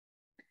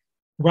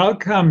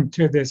Welcome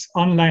to this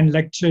online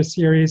lecture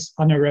series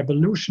on a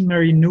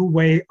revolutionary new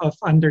way of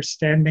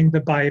understanding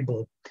the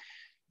Bible,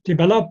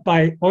 developed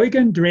by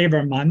Eugen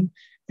Drewermann,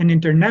 an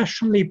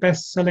internationally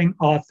best-selling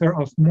author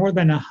of more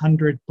than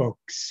 100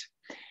 books.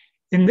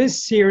 In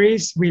this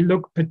series, we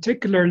look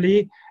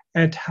particularly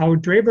at how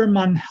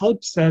Drewermann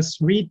helps us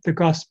read the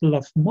Gospel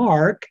of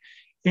Mark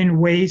in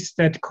ways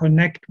that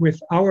connect with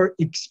our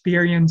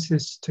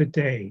experiences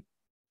today.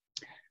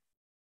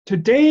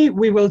 Today,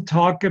 we will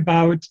talk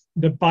about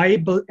the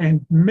Bible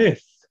and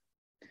myth.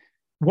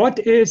 What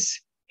is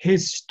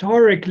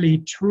historically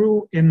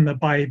true in the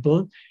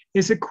Bible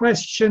is a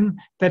question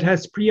that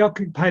has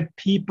preoccupied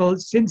people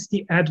since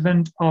the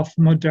advent of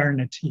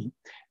modernity,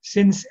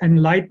 since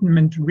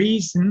Enlightenment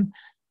reason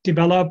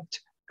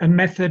developed a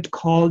method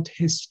called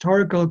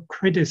historical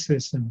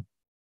criticism,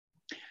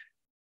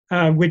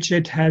 which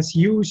it has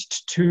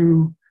used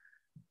to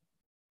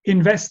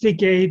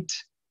investigate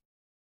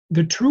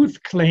the truth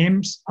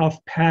claims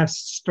of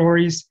past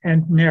stories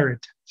and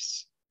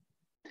narratives.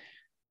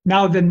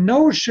 Now, the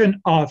notion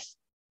of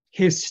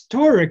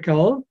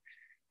historical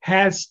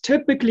has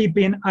typically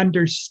been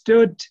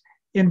understood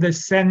in the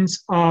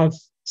sense of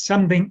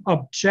something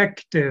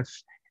objective,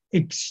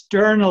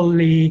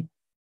 externally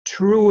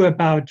true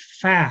about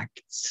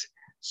facts.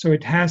 So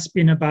it has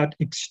been about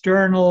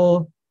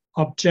external,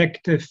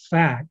 objective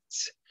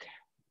facts.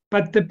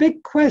 But the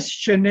big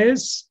question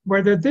is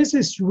whether this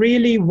is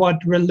really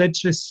what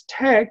religious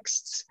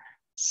texts,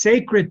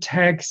 sacred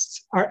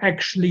texts, are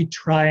actually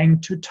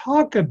trying to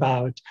talk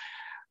about,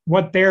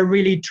 what they're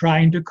really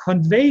trying to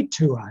convey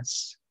to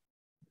us.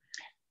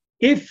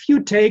 If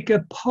you take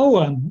a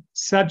poem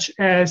such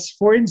as,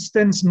 for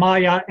instance,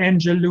 Maya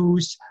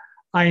Angelou's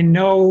 "I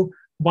Know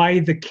Why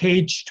the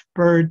Caged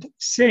Bird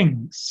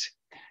Sings,"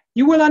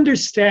 you will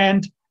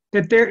understand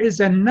that there is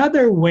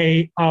another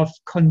way of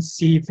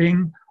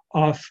conceiving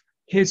of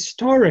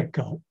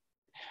historical,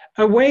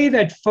 a way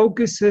that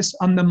focuses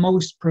on the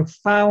most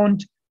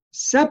profound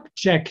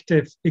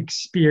subjective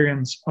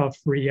experience of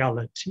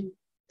reality.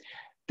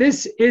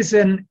 This is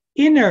an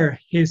inner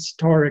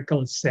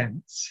historical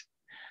sense.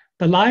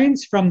 The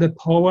lines from the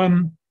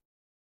poem,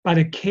 "But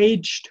a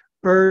caged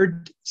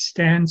bird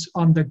stands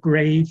on the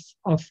grave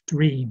of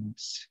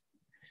dreams.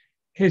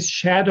 His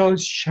shadow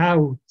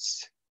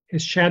shouts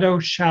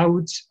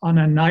on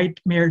a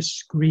nightmare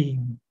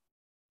scream.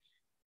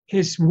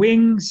 His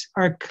wings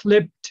are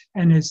clipped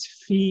and his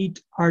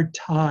feet are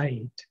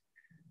tied,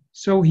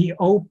 so he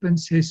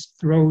opens his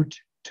throat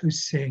to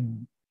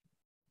sing.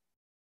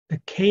 The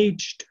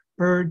caged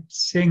bird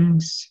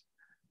sings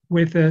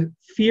with a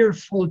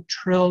fearful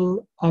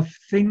trill of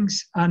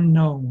things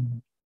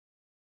unknown,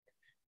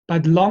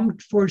 but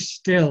longed for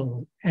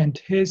still, and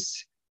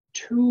his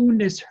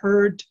tune is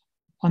heard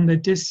on the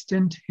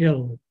distant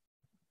hill,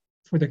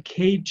 for the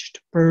caged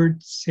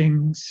bird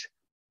sings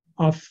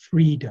of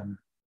freedom."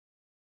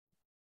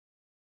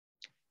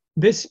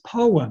 This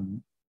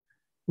poem,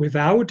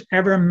 without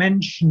ever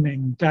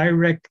mentioning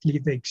directly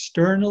the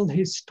external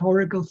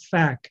historical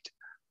fact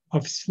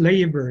of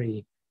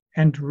slavery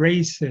and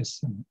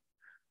racism,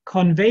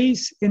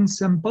 conveys in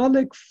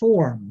symbolic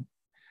form,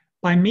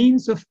 by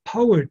means of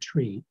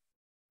poetry,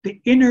 the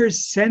inner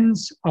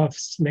sense of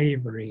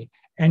slavery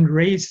and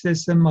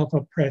racism of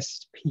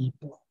oppressed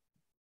people.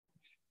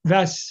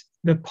 Thus,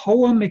 the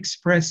poem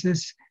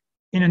expresses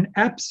in an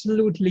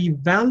absolutely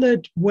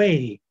valid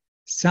way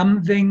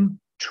something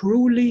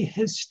truly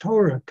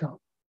historical,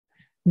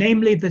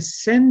 namely the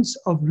sense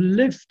of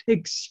lived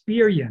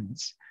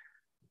experience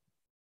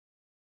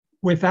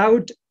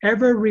without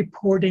ever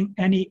reporting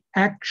any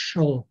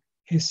actual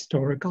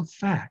historical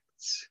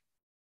facts.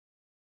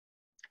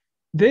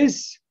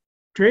 This,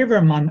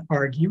 Drewermann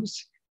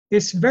argues,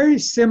 is very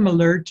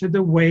similar to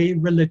the way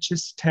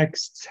religious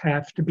texts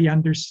have to be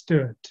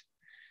understood.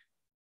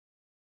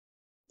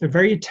 The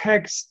very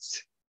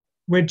texts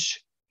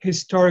which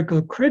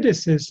historical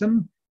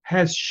criticism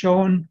has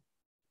shown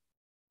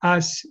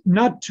us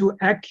not to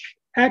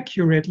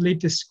accurately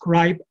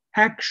describe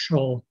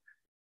actual,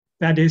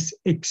 that is,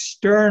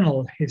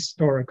 external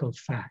historical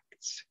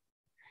facts.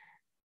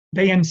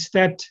 They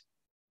instead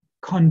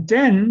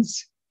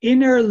condense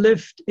inner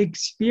lived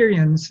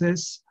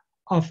experiences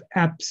of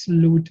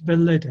absolute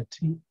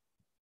validity.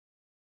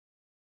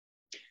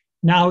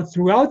 Now,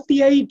 throughout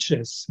the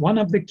ages, one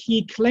of the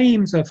key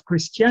claims of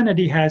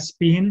Christianity has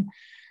been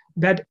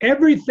that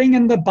everything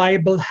in the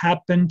Bible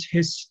happened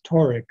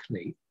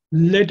historically,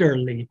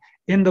 literally,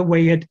 in the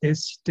way it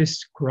is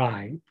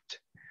described.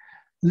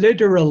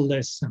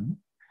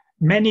 Literalism.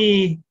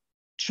 Many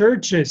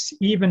churches,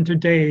 even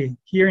today,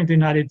 here in the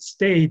United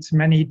States,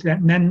 many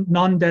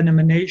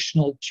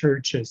non-denominational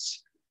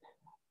churches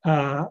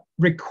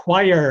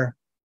require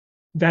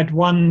that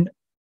one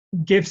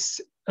gives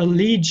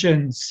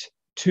allegiance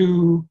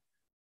to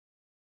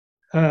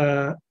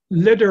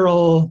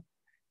literal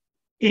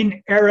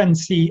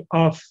inerrancy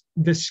of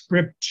the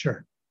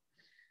scripture.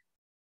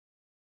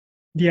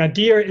 The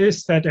idea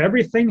is that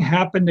everything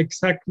happened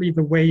exactly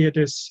the way it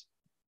is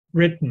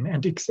written.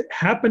 And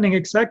happening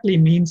exactly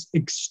means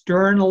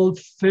external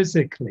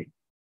physically.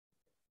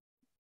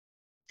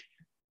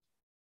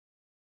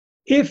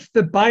 If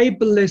the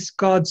Bible is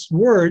God's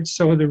word,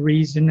 so the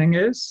reasoning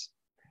is,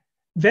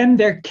 then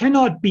there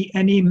cannot be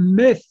any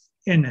myth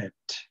in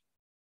it,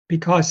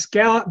 because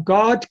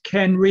God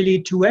can really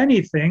do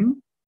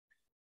anything.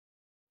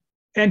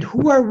 And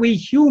who are we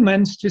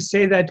humans to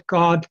say that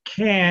God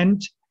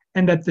can't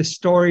and that the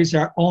stories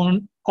are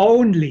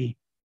only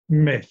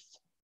myth?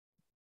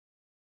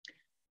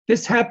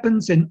 This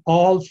happens in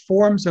all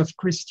forms of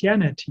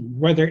Christianity,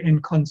 whether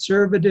in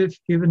conservative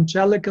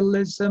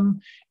evangelicalism,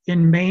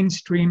 in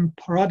mainstream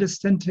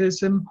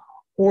Protestantism,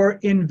 or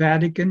in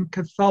Vatican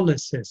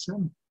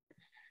Catholicism.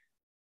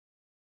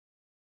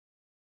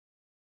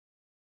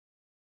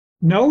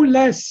 No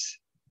less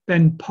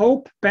than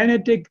Pope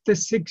Benedict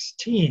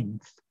XVI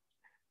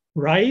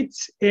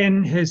writes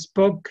in his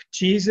book,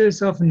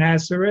 Jesus of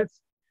Nazareth,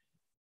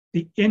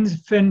 The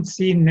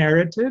Infancy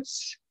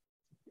Narratives,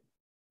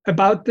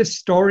 about the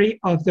story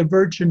of the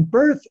virgin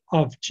birth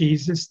of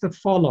Jesus the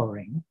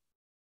following.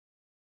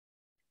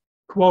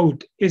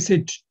 Quote, "Is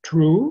it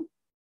true?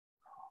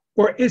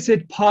 Or is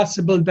it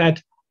possible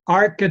that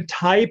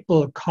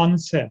archetypal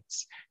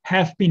concepts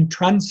have been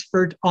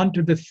transferred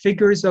onto the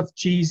figures of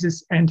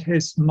Jesus and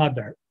his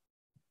mother?"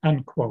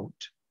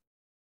 Unquote.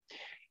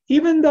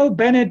 Even though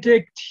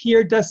Benedict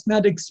here does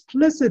not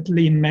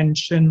explicitly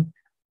mention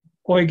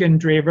Eugen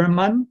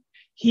Drewermann,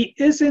 he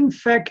is in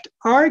fact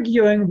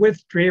arguing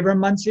with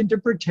Drewermann's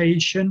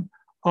interpretation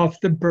of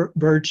the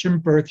virgin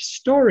birth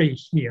story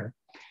here.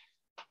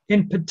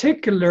 In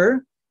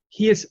particular,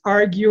 he is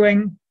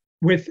arguing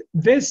with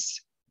this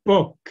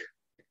book,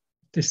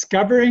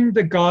 Discovering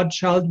the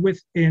Godchild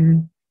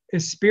Within, a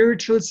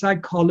Spiritual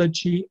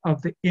Psychology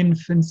of the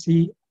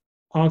Infancy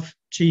of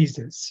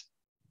Jesus.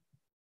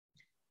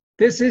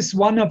 This is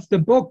one of the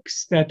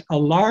books that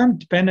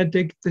alarmed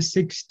Benedict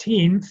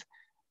XVI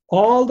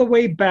all the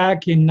way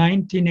back in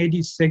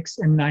 1986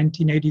 and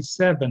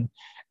 1987,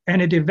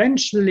 and it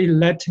eventually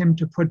led him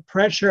to put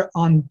pressure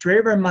on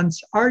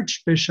Drewermann's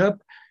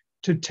archbishop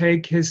to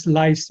take his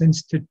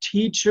license to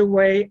teach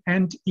away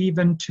and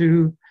even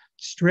to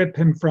strip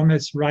him from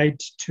his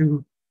right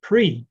to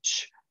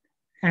preach,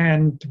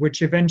 and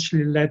which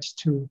eventually led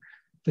to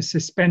the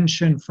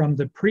suspension from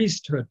the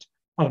priesthood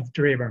of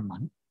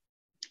Drewermann.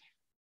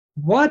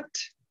 What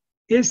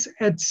is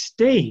at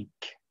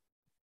stake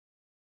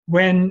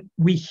when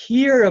we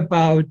hear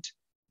about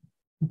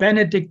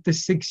Benedict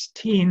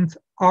XVI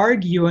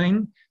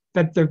arguing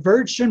that the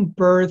virgin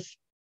birth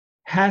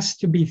has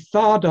to be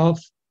thought of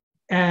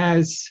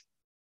as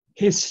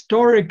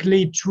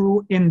historically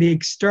true in the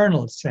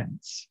external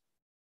sense?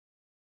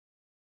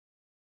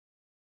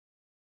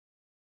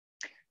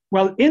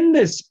 Well, in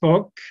this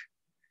book,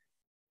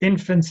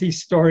 Infancy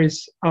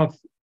Stories of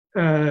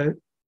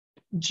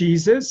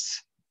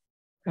Jesus,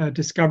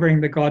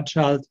 Discovering the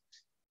Godchild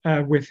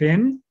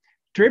Within,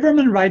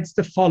 Drewermann writes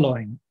the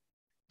following,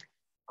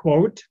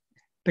 quote,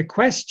 "The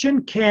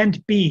question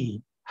can't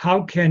be,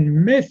 how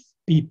can myth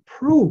be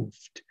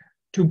proved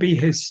to be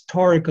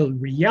historical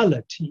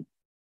reality?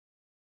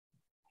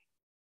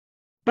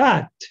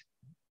 But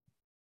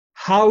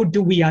how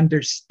do we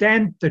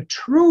understand the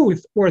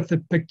truth or the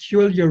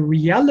peculiar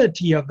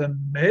reality of a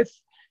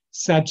myth,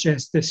 such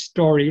as the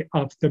story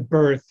of the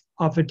birth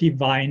of a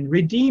divine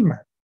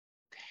Redeemer?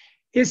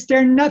 Is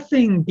there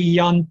nothing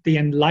beyond the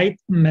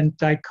Enlightenment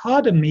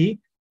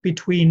dichotomy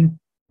between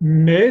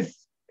myth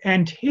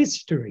and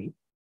history?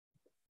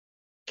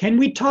 Can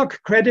we talk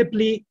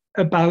credibly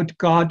about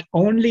God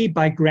only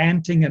by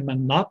granting a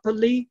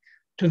monopoly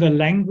to the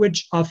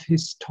language of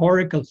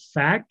historical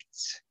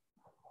facts,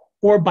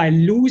 or by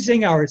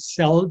losing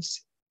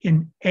ourselves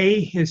in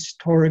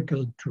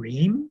ahistorical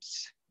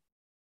dreams?"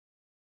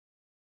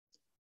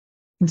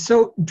 And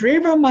so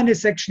Drewermann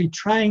is actually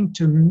trying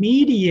to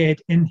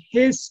mediate in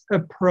his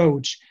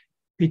approach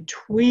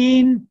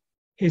between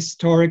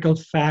historical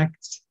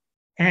facts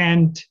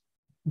and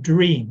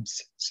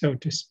dreams, so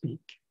to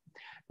speak.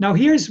 Now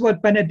here's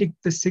what Benedict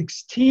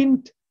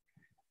XVI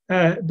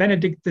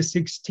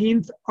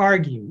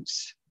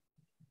argues.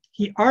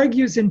 He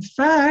argues, in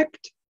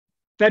fact,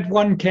 that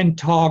one can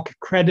talk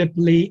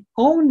credibly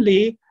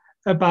only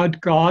about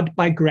God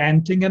by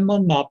granting a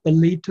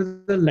monopoly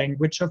to the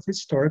language of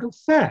historical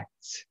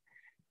facts.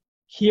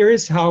 Here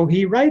is how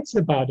he writes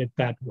about it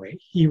that way.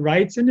 He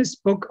writes in his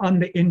book on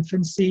the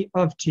infancy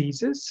of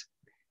Jesus,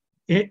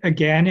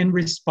 again in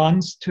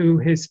response to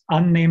his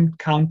unnamed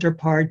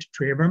counterpart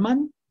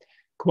Drewermann,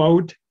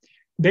 quote,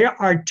 "There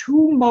are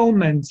two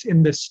moments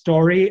in the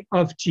story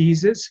of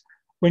Jesus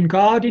when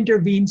God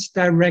intervenes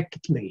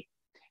directly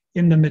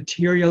in the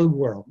material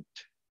world: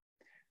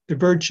 the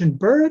virgin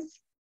birth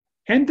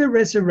and the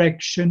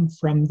resurrection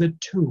from the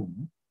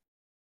tomb,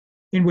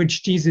 in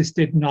which Jesus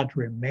did not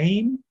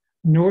remain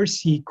nor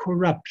see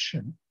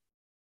corruption.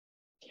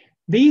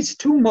 These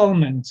two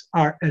moments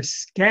are a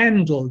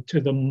scandal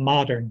to the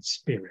modern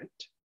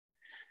spirit.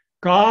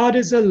 God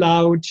is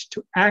allowed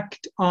to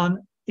act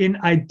in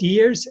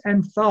ideas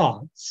and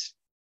thoughts,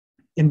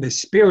 in the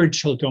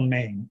spiritual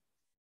domain,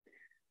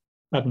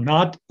 but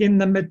not in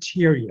the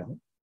material.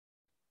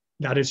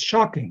 That is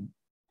shocking.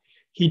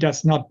 He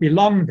does not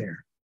belong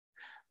there.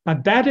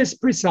 But that is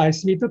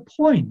precisely the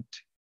point.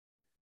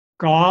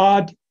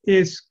 God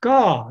is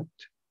God,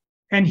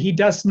 and he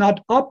does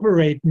not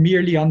operate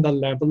merely on the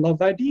level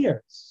of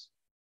ideas.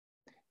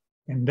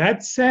 In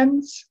that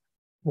sense,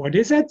 what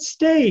is at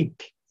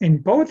stake in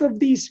both of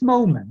these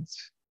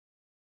moments,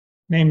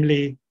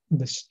 namely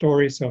the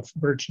stories of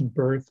virgin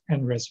birth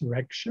and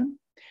resurrection,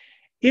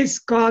 is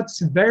God's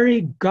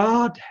very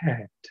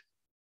Godhead.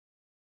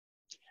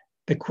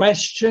 The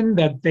question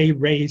that they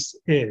raise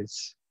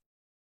is,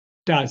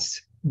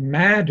 does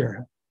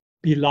matter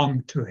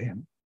belong to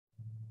him?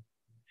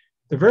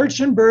 The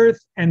virgin birth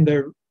and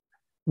the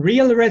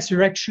real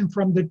resurrection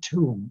from the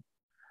tomb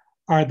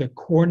are the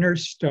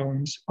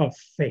cornerstones of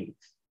faith.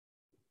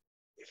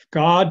 If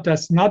God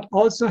does not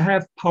also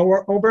have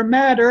power over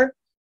matter,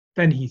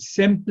 then he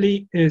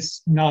simply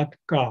is not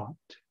God.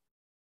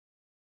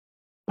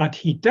 But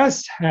he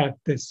does have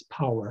this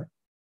power.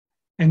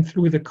 And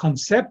through the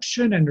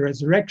conception and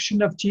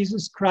resurrection of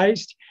Jesus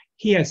Christ,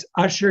 he has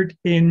ushered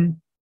in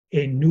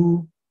a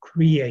new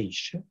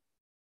creation.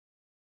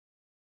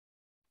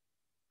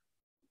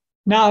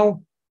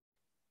 Now,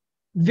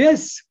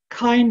 this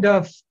kind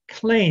of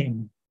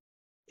claim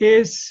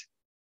is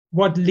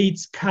what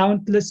leads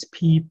countless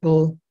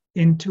people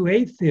into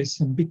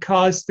atheism,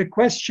 because the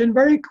question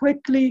very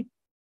quickly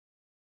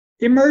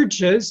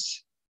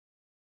emerges,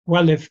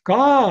 well, if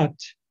God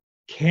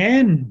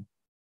can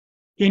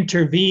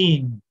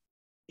intervene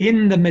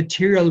in the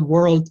material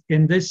world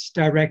in this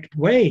direct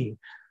way,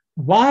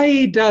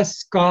 why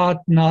does God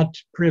not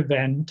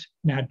prevent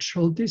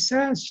natural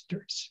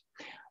disasters?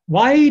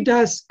 Why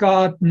does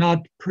God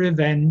not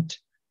prevent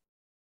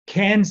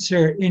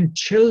cancer in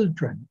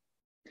children?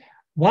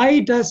 Why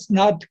does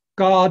not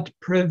God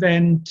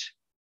prevent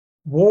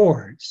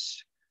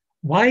wars?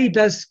 Why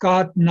does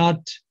God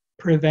not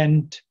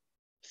prevent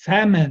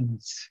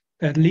famines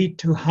that lead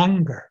to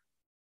hunger?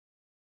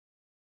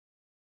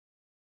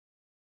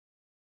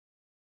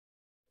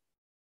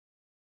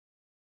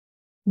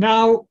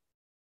 Now,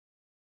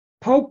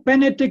 Pope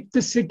Benedict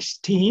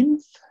XVI,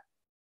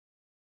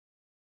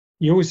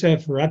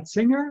 Joseph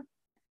Ratzinger,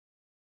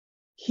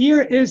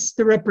 here is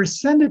the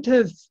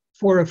representative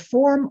for a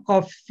form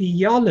of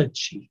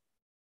theology,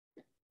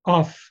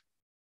 of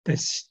the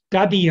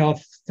study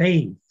of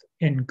faith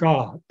in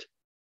God,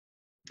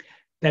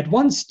 that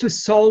wants to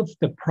solve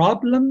the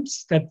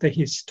problems that the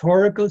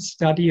historical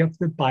study of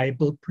the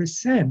Bible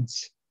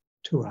presents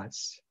to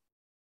us.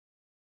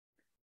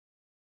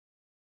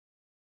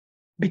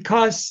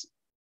 Because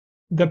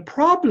the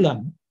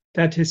problem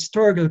that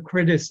historical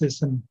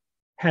criticism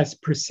has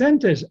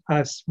presented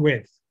us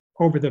with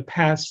over the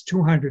past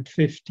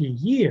 250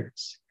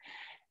 years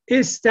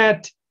is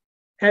that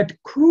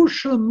at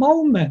crucial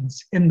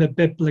moments in the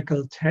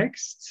biblical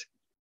texts,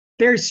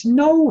 there's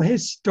no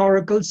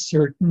historical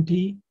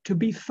certainty to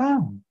be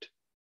found.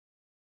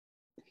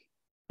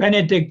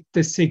 Benedict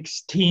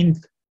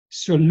XVI's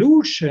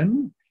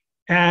solution,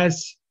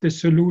 as the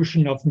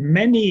solution of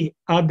many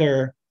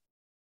other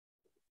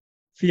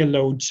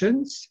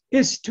theologians,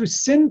 is to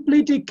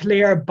simply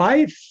declare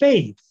by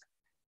faith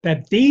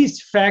that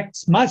these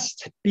facts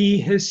must be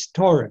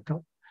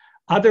historical.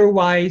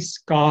 Otherwise,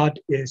 God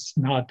is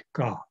not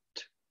God.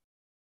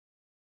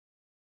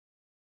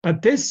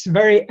 But this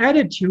very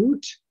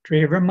attitude,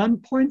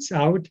 Drewermann points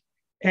out,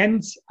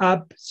 ends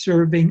up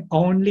serving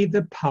only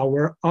the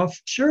power of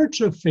church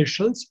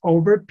officials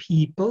over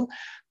people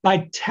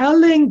by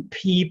telling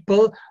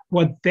people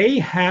what they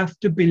have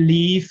to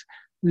believe,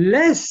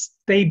 lest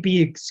they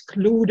be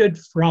excluded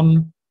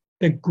from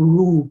the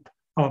group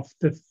of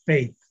the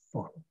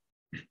faithful.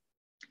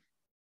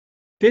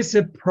 This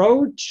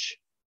approach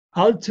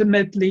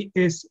ultimately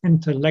is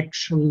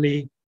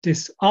intellectually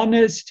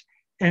dishonest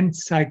and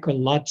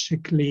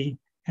psychologically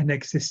and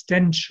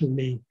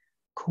existentially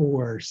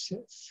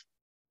coercive.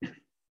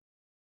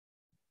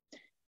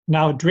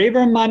 Now,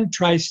 Drewermann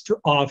tries to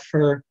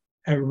offer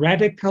a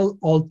radical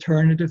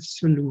alternative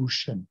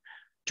solution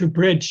to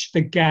bridge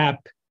the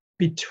gap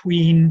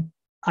between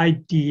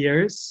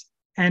ideas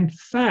and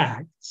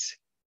facts,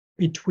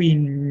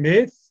 between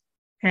myth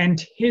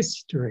and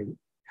history,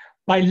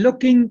 by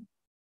looking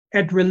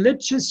at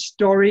religious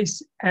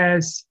stories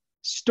as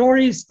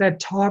stories that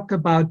talk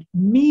about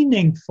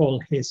meaningful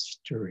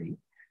history,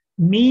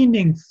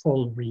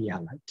 meaningful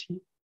reality.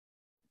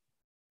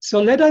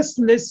 So let us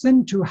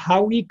listen to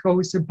how he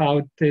goes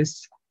about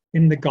this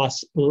in the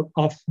Gospel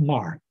of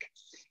Mark.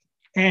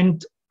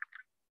 And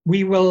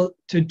we will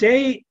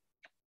today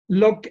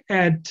look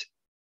at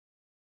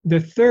the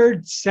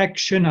third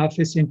section of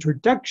his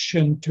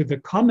introduction to the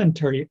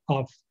commentary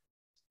of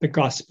the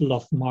Gospel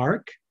of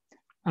Mark.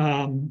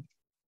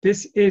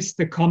 This is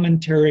the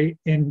commentary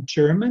in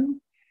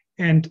German,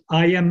 and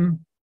I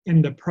am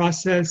in the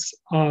process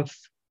of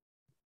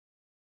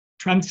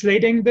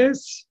translating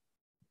this.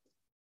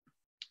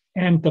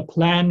 And the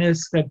plan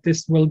is that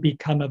this will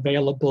become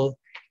available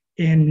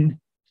in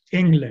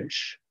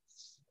English.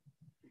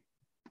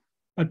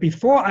 But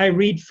before I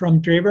read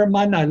from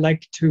Drewermann, I'd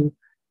like to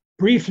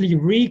briefly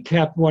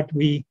recap what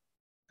we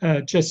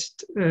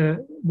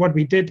what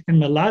we did in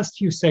the last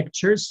few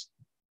lectures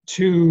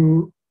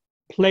to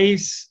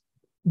place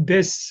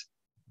this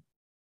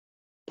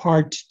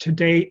part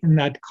today in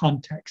that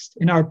context.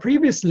 In our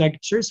previous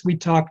lectures, we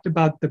talked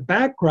about the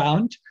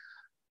background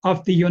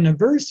of the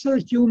universal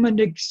human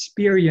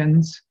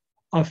experience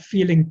of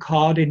feeling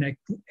caught in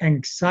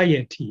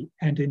anxiety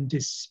and in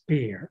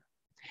despair,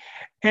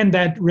 and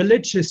that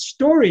religious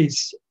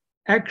stories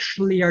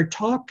actually are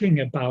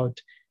talking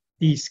about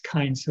these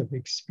kinds of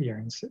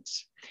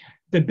experiences.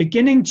 The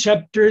beginning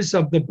chapters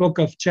of the book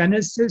of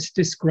Genesis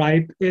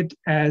describe it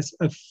as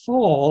a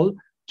fall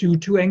due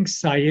to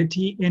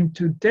anxiety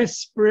into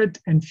desperate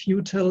and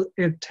futile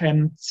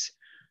attempts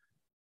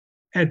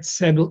at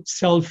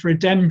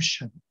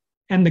self-redemption.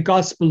 And the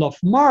Gospel of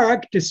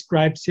Mark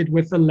describes it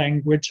with the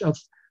language of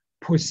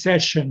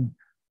possession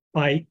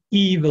by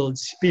evil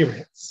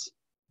spirits.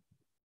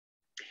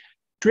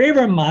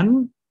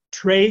 Drewermann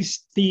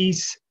traced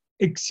these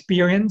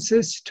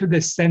experiences to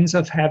the sense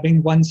of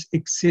having one's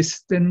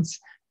existence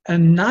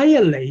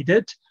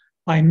annihilated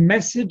by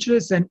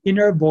messages and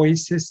inner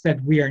voices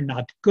that we are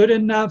not good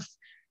enough,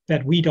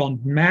 that we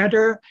don't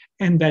matter,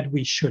 and that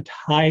we should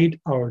hide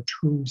our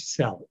true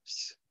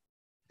selves.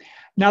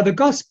 Now, the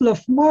Gospel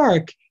of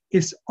Mark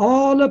is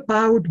all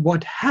about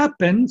what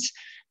happens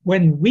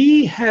when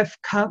we have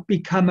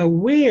become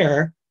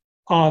aware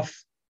of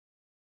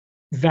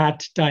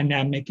that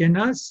dynamic in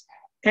us,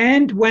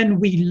 and when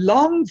we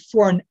long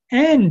for an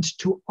end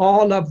to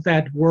all of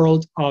that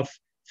world of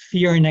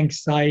fear and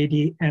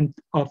anxiety and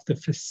of the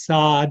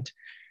facade,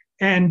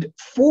 and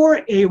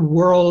for a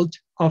world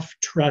of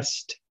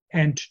trust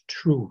and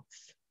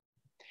truth.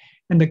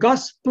 And the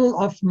Gospel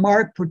of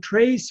Mark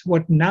portrays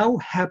what now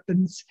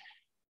happens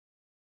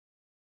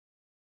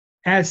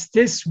as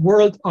this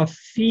world of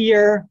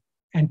fear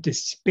and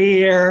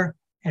despair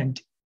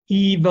and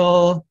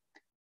evil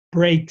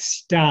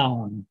breaks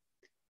down.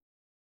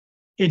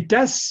 It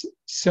does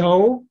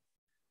so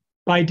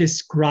by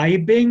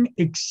describing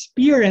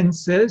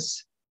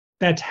experiences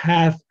that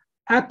have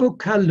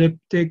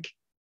apocalyptic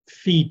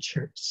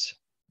features.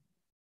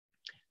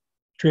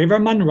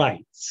 Drewermann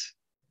writes,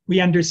 "We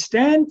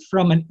understand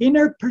from an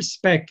inner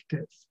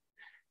perspective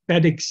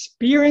that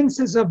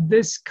experiences of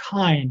this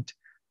kind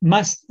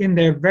must in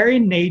their very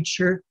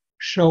nature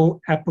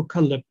show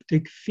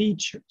apocalyptic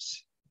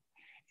features.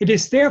 It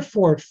is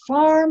therefore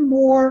far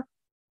more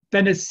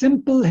than a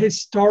simple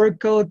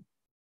historical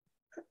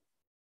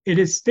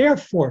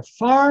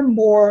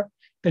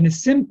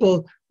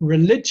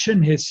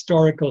religion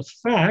historical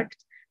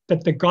fact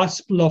that the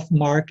Gospel of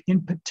Mark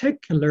in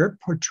particular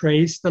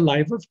portrays the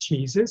life of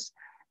Jesus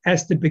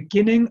as the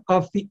beginning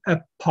of the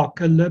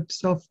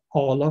apocalypse of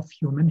all of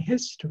human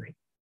history.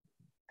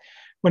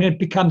 When it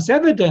becomes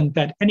evident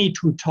that any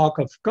true talk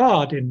of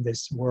God in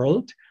this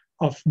world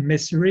of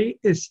misery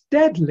is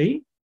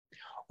deadly,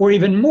 or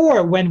even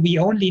more, when we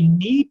only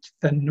need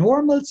the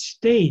normal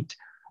state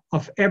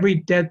of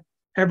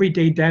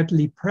everyday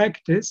deadly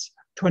practice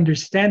to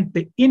understand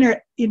the inner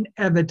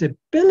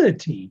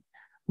inevitability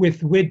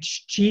with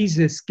which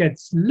Jesus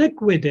gets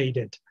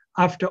liquidated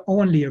after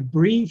only a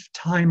brief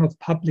time of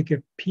public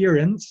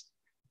appearance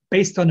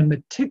based on a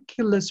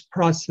meticulous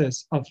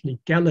process of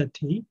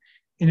legality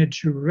in a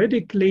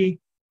juridically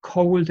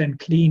cold and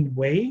clean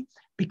way,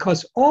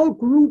 because all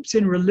groups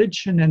in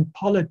religion and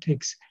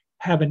politics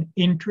have an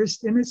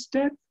interest in his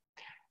death,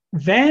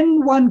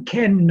 then one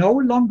can no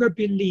longer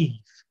believe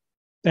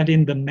that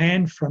in the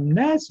man from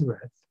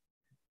Nazareth,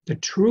 the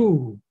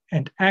true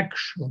and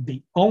actual,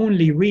 the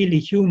only really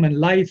human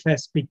life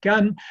has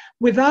begun,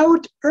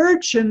 without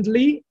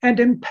urgently and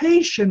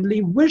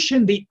impatiently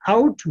wishing the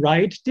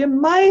outright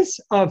demise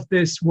of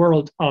this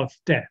world of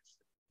death.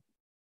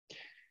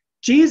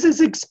 Jesus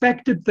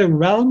expected the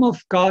realm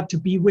of God to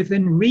be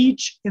within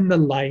reach in the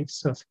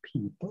lives of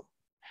people.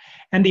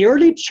 And the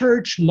early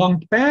church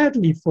longed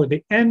badly for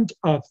the end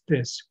of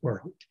this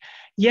world.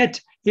 Yet,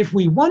 if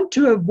we want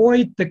to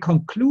avoid the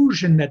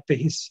conclusion that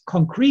the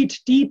concrete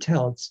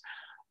details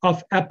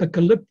of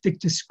apocalyptic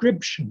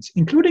descriptions,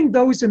 including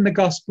those in the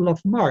Gospel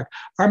of Mark,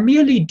 are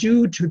merely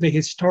due to the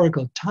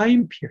historical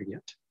time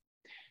period,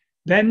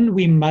 then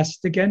we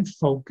must again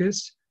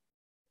focus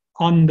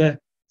on the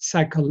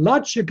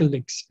psychological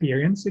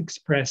experience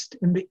expressed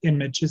in the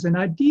images and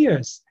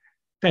ideas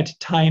that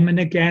time and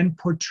again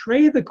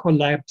portray the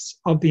collapse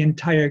of the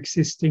entire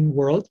existing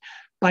world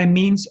by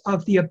means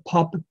of the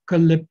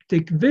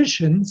apocalyptic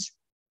visions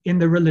in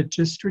the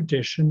religious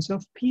traditions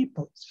of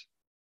peoples.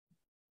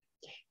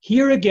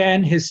 Here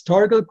again,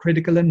 historical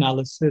critical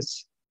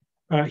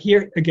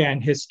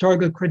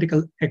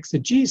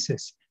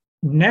exegesis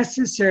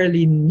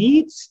necessarily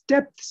needs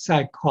depth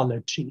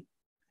psychology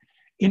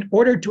in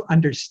order to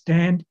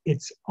understand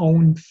its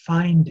own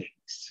findings.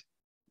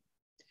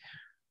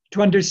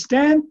 To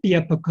understand the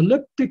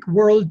apocalyptic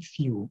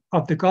worldview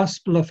of the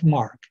Gospel of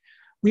Mark,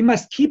 we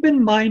must keep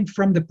in mind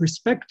from the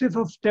perspective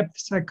of depth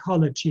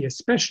psychology,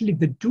 especially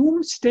the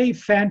doomsday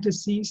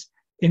fantasies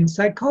in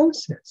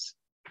psychosis,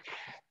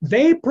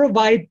 They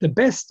provide the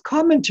best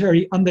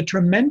commentary on the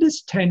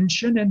tremendous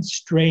tension and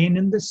strain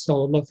in the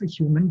soul of a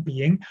human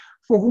being,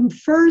 for whom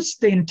first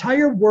the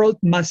entire world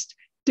must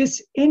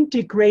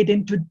disintegrate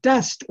into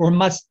dust or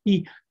must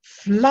be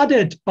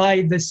flooded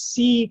by the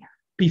sea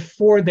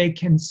before they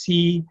can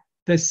see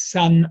the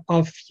Son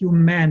of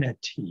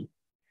humanity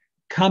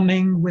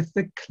coming with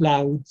the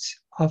clouds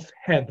of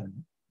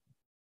heaven,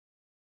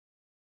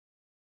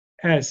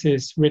 as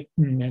is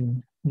written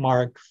in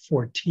Mark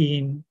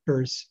 14,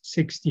 verse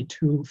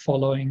 62,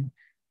 following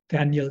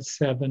Daniel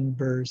 7,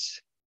 verse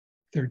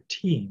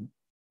 13.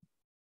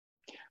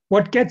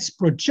 What gets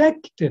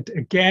projected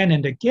again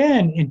and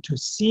again into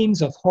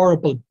scenes of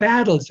horrible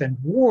battles and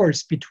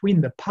wars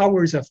between the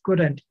powers of good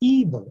and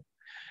evil,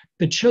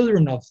 the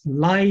children of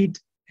light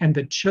and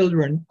the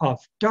children of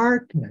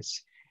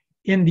darkness,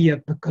 in the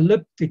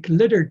apocalyptic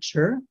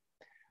literature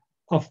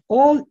of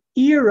all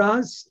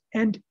eras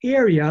and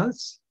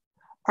areas,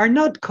 are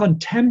not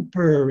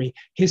contemporary,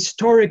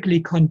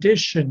 historically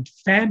conditioned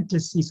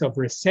fantasies of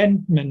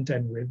resentment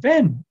and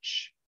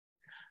revenge.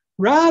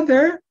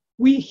 Rather,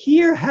 we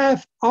here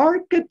have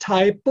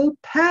archetypal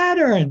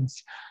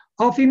patterns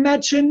of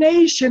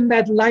imagination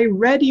that lie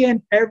ready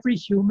in every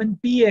human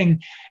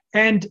being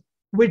and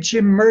which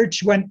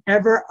emerge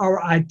whenever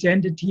our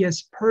identity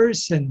as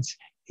persons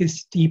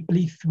is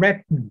deeply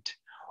threatened,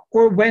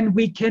 or when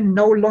we can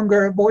no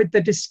longer avoid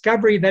the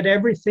discovery that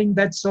everything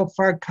that so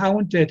far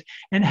counted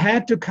and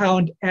had to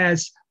count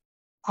as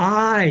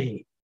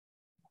I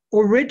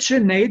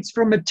originates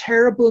from a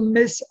terrible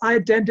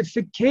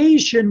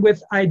misidentification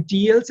with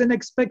ideals and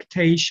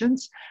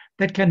expectations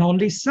that can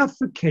only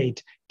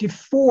suffocate,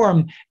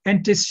 deform,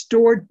 and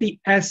distort the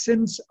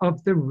essence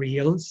of the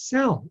real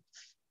self.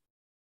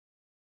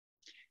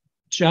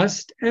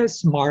 Just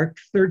as Mark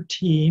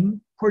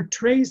 13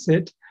 portrays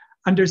it,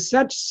 under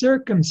such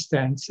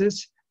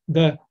circumstances,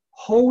 the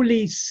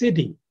holy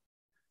city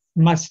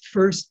must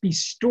first be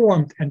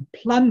stormed and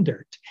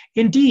plundered.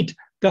 Indeed,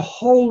 the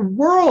whole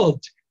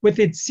world, with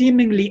its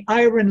seemingly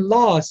iron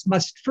laws,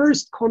 must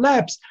first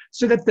collapse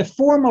so that the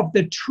form of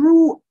the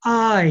true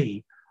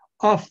I,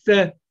 of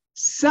the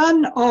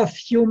Son of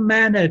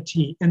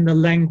humanity in the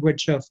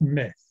language of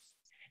myth,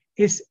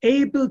 is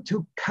able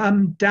to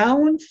come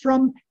down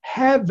from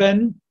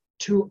heaven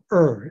to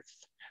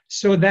earth,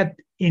 so that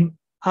in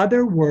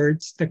other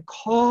words, the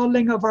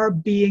calling of our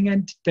being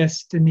and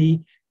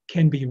destiny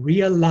can be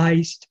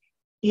realized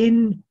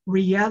in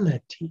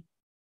reality.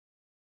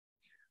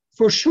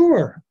 For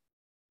sure,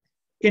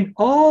 in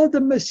all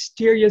the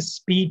mysterious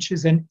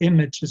speeches and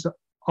images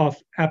of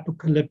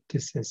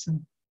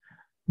apocalypticism,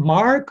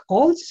 Mark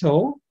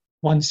also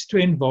wants to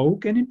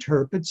invoke and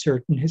interpret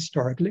certain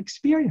historical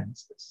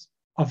experiences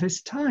of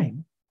his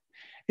time,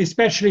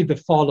 especially the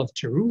fall of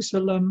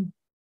Jerusalem.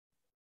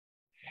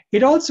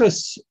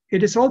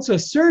 It is also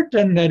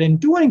certain that in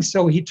doing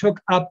so, he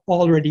took up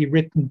already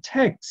written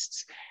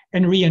texts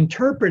and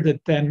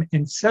reinterpreted them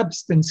in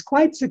substance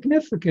quite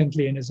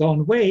significantly in his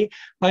own way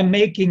by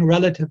making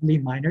relatively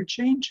minor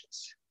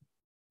changes.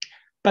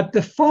 But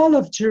the fall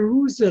of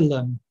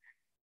Jerusalem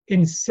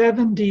in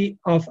 70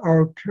 of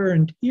our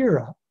current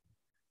era,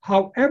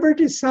 however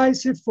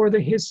decisive for the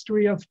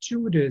history of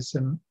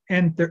Judaism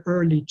and the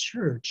early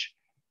church,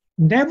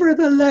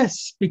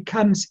 nevertheless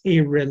becomes a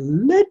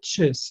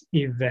religious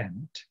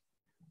event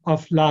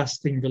of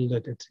lasting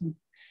validity,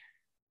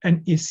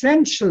 an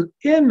essential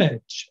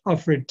image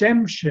of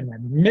redemption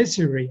and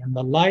misery in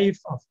the life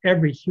of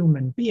every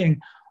human being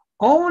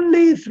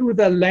only through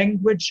the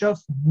language of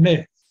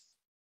myth,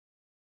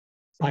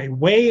 by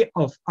way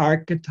of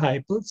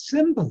archetypal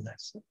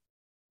symbolism.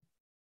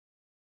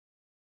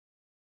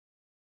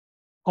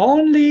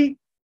 Only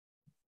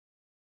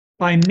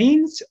by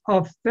means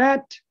of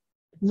that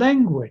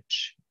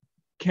language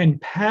can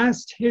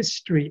past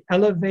history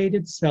elevate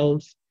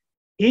itself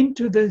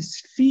into the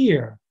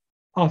sphere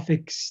of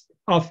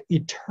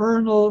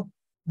eternal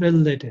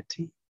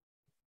validity.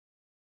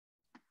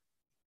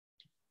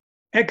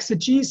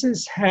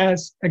 Exegesis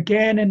has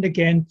again and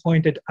again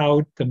pointed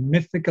out the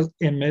mythical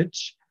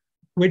image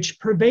which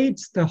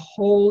pervades the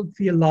whole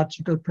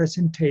theological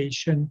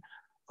presentation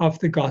of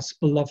the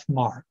Gospel of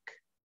Mark.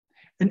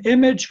 An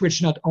image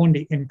which not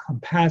only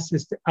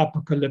encompasses the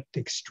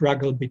apocalyptic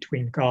struggle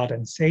between God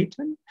and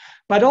Satan,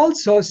 but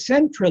also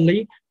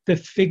centrally the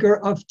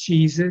figure of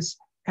Jesus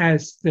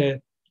as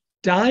the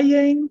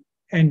dying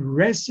and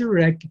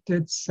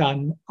resurrected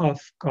Son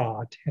of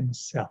God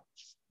himself.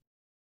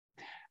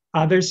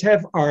 Others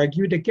have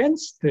argued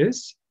against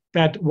this,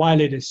 that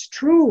while it is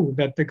true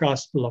that the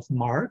Gospel of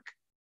Mark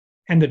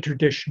and the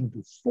tradition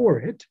before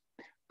it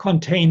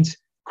contains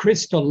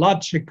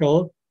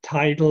Christological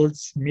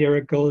titles,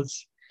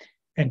 miracles,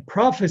 and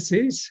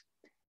prophecies,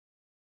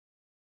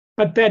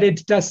 but that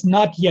it does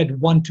not yet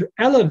want to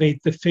elevate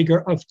the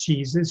figure of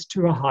Jesus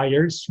to a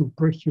higher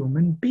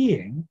superhuman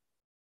being.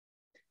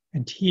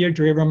 And here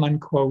Drewermann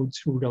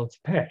quotes Rudolf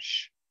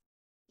Pesch,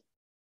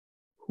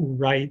 who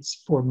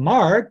writes, for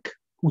Mark,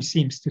 who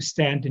seems to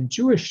stand in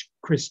Jewish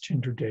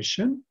Christian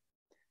tradition,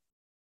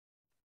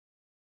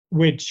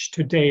 which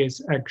today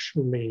is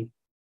actually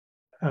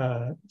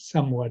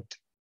somewhat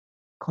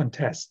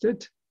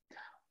contested,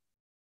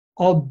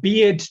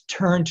 albeit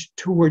turned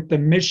toward the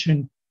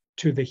mission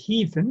to the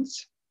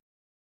heathens.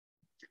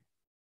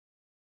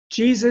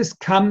 Jesus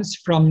comes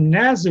from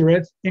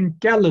Nazareth in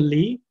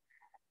Galilee,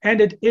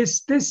 and it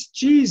is this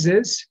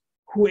Jesus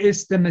who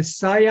is the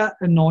Messiah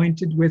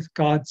anointed with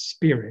God's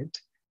Spirit,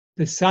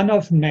 the Son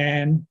of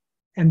Man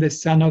and the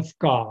Son of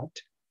God,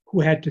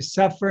 who had to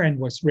suffer and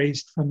was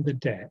raised from the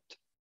dead.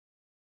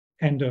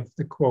 End of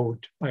the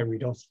quote by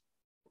Rudolf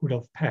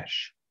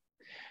Pesch.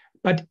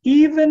 But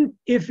even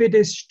if it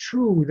is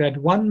true that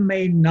one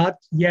may not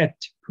yet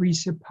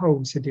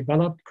presuppose a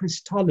developed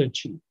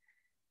Christology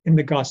in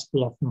the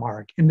Gospel of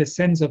Mark, in the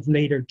sense of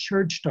later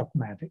church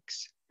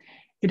dogmatics,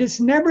 it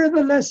is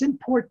nevertheless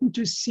important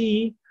to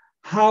see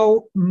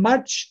how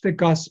much the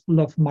Gospel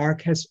of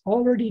Mark has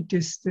already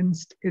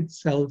distanced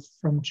itself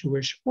from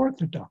Jewish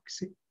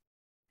orthodoxy.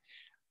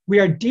 We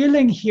are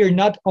dealing here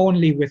not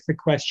only with the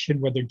question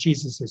whether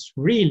Jesus is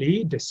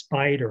really,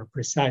 despite or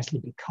precisely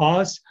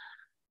because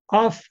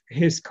of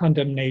his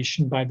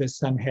condemnation by the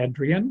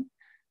Sanhedrin,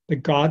 the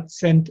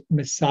God-sent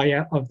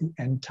Messiah of the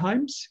end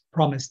times,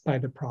 promised by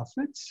the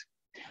prophets.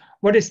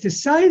 What is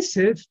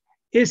decisive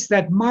is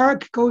that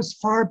Mark goes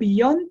far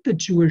beyond the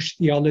Jewish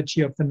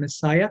theology of the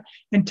Messiah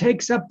and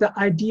takes up the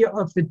idea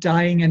of the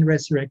dying and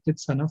resurrected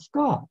Son of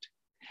God.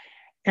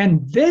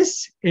 And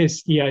this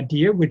is the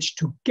idea which,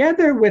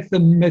 together with the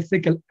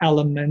mythical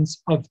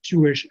elements of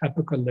Jewish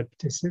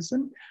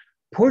apocalypticism,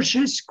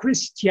 pushes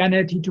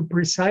Christianity to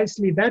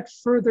precisely that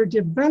further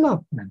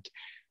development,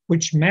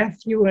 which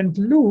Matthew and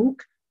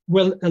Luke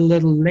will a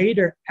little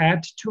later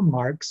add to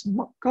Mark's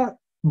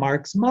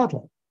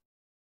model.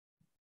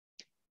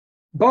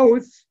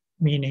 Both,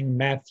 meaning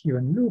Matthew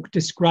and Luke,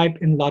 describe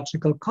in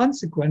logical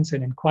consequence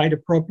and in quite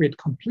appropriate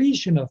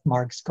completion of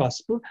Mark's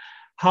gospel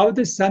how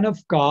the Son of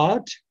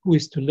God, who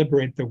is to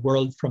liberate the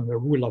world from the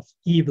rule of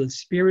evil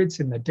spirits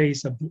in the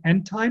days of the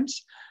end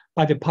times,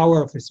 by the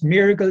power of his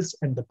miracles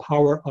and the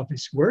power of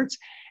his words,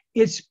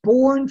 is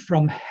born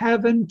from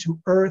heaven to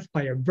earth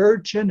by a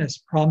virgin as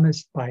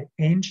promised by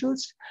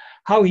angels,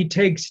 how he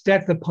takes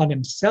death upon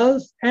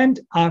himself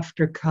and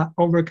after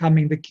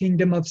overcoming the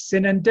kingdom of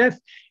sin and death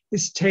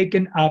is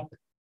taken up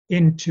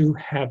into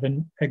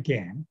heaven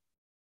again.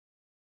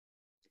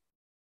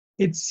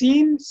 It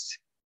seems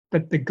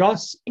that the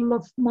Gospel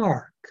of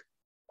Mark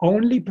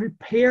only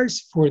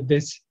prepares for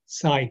this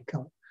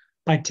cycle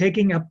by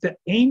taking up the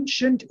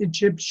ancient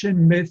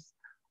Egyptian myth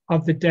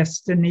of the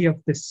destiny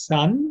of the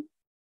sun,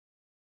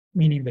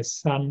 meaning the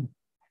sun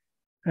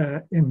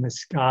in the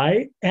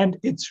sky, and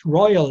its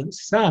royal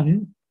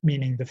son,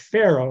 meaning the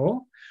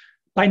Pharaoh,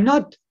 but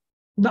not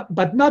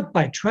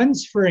by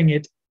transferring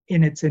it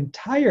in its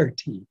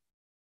entirety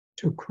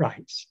to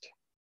Christ.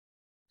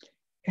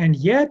 And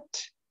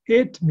yet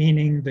it,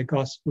 meaning the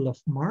Gospel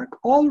of Mark,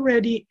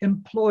 already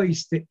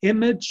employs the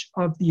image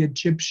of the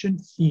Egyptian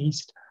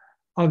feast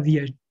of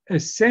the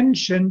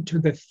ascension to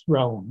the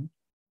throne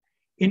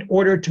in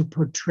order to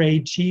portray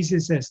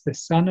Jesus as the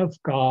Son of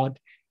God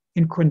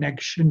in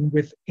connection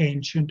with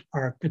ancient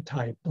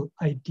archetypal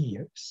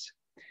ideas.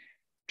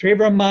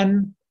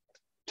 Drewermann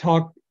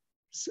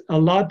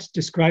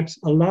describes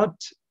a lot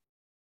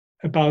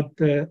about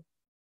the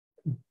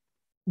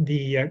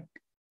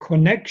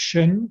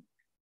connection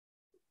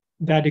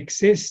that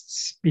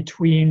exists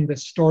between the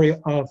story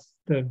of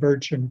the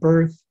virgin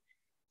birth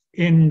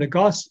in the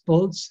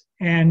Gospels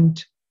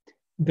and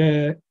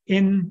the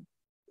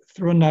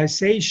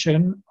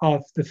inthronization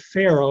of the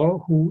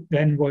Pharaoh, who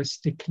then was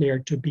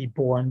declared to be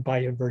born by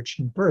a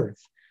virgin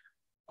birth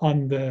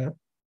on the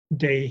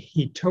day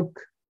he took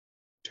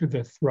to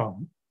the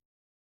throne.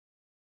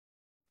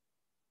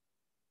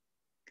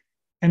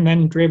 And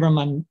then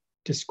Drewermann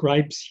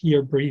describes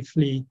here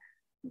briefly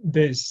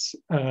this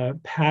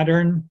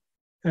pattern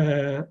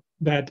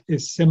that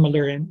is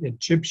similar in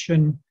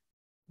Egyptian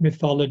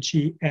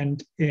mythology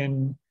and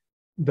in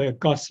the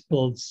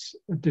Gospel's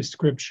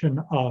description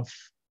of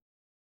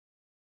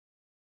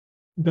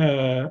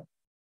the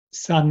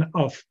Son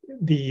of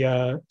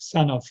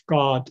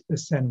God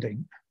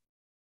ascending.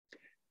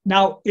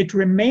 Now, it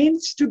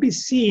remains to be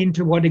seen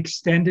to what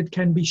extent it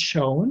can be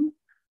shown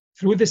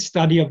through the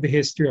study of the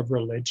history of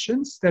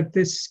religions that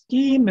this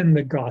scheme in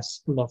the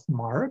Gospel of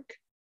Mark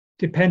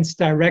depends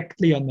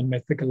directly on the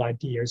mythical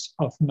ideas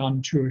of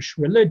non-Jewish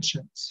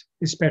religions,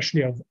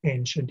 especially of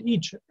ancient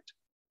Egypt.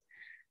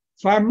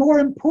 Far more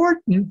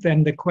important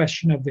than the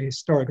question of the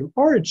historical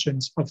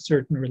origins of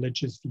certain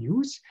religious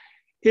views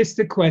is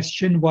the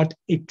question what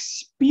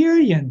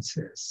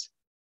experiences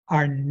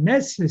are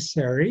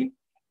necessary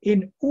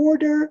in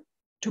order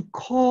to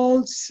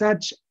call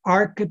such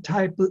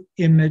archetypal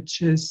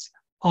images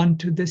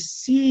onto the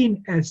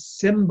scene as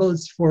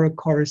symbols for a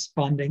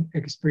corresponding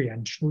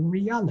experiential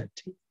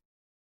reality.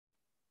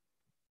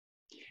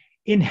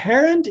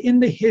 Inherent in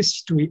the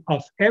history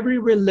of every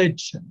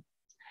religion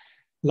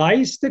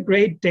lies the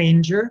great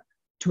danger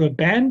to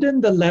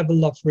abandon the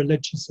level of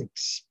religious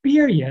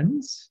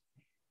experience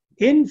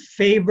in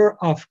favor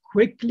of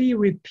quickly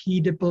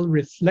repeatable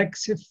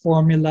reflexive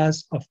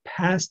formulas of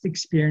past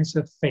experience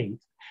of faith.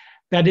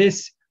 That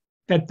is,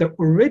 that the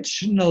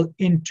original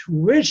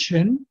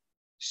intuition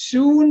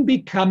soon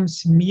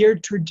becomes mere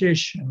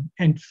tradition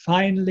and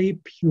finally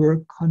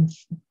pure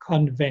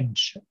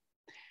convention.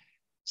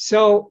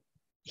 So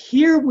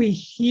here we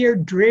hear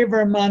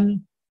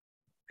Drewermann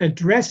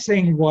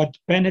addressing what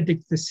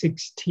Benedict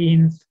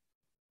XVI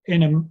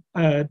in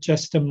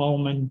just a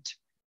moment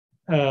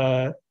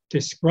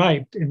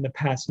described in the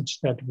passage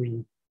that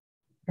we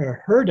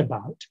heard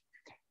about.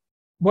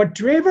 What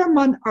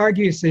Drewermann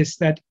argues is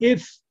that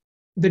if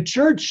the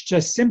church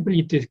just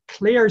simply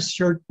declares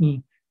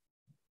certain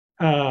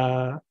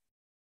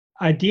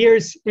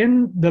ideas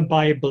in the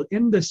Bible,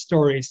 in the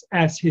stories,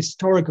 as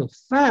historical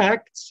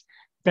facts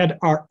that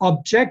are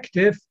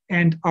objective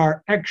and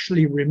are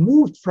actually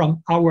removed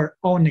from our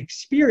own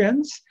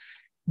experience,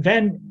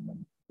 then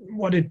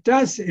what it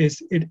does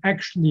is it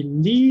actually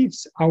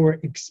leaves our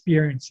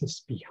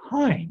experiences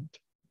behind.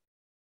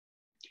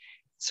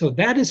 So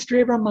that is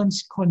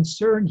Drewermann's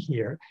concern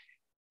here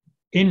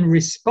in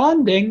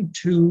responding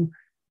to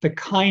the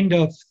kind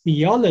of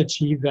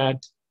theology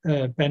that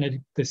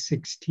Benedict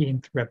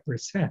XVI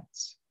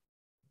represents.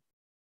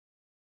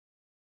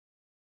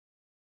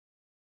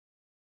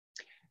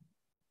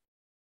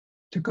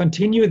 To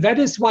continue, that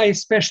is why,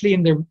 especially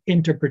in the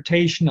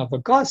interpretation of a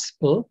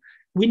gospel,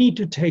 we need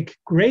to take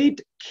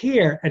great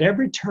care at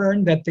every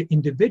turn that the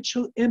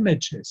individual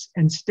images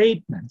and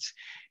statements,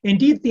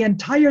 indeed the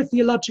entire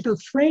theological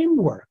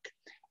framework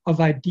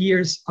of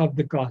ideas of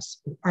the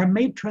gospel, are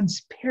made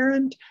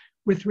transparent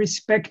with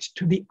respect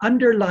to the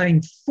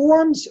underlying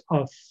forms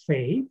of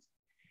faith,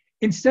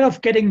 instead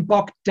of getting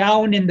bogged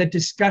down in the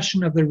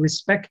discussion of the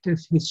respective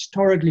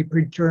historically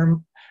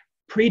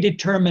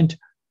predetermined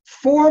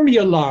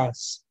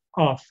formulas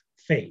of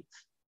faith,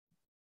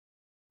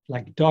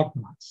 like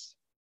dogmas,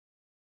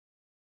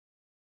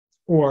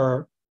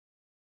 or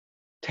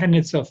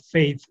tenets of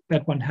faith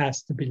that one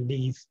has to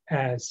believe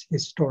as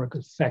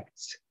historical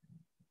facts,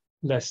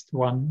 lest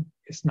one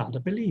is not a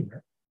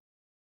believer.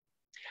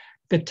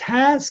 The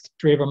task,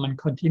 Drewermann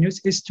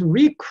continues, is to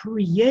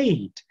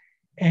recreate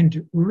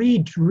and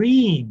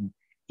redream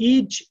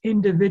each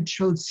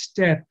individual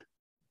step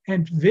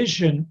and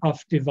vision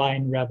of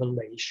divine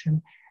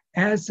revelation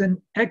as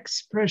an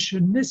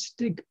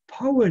expressionistic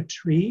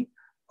poetry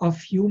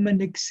of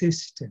human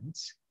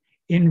existence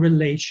in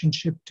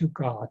relationship to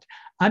God,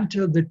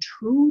 until the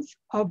truth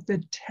of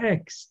the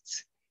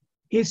texts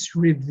is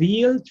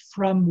revealed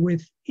from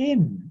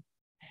within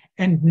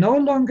and no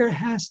longer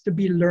has to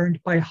be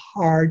learned by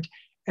heart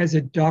as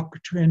a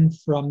doctrine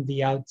from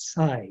the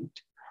outside,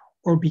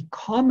 or be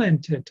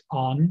commented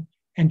on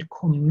and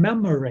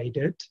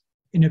commemorated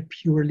in a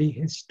purely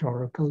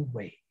historical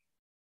way.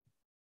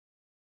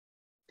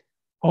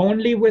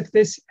 Only with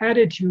this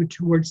attitude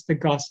towards the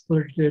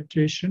gospel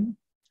tradition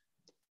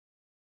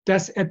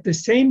does at the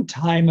same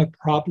time a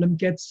problem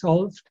get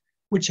solved,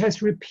 which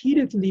has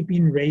repeatedly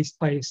been raised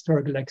by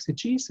historical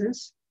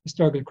exegesis,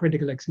 historical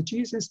critical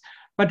exegesis,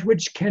 but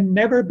which can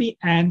never be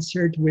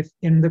answered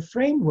within the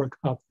framework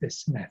of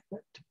this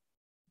method.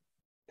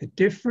 The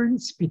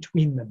difference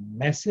between the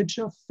message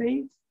of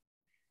faith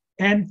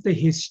and the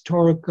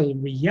historical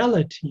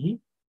reality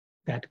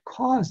that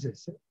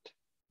causes it.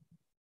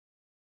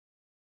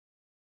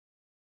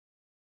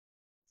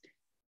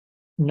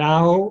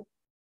 Now,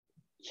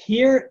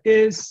 here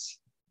is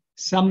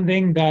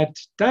something that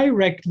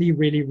directly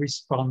really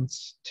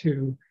responds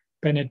to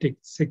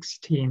Benedict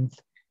XVI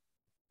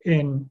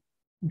in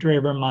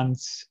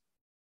Drewermann's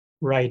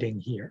writing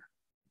here.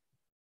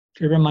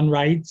 Drewermann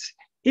writes,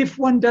 if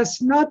one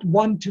does not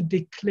want to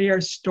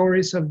declare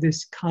stories of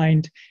this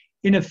kind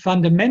in a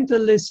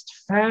fundamentalist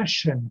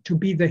fashion to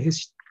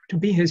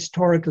be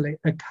historical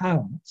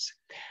accounts,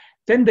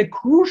 then the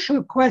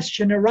crucial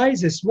question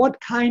arises,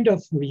 what kind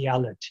of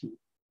reality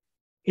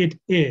it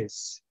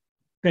is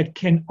that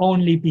can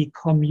only be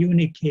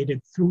communicated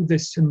through the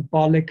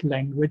symbolic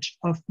language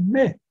of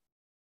myth.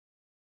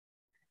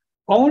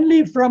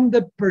 Only from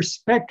the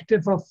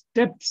perspective of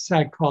depth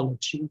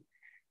psychology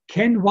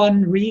can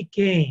one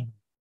regain,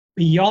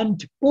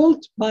 beyond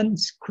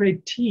Bultmann's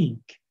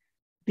critique,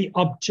 the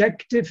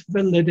objective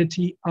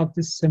validity of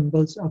the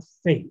symbols of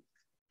faith.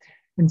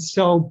 And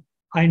so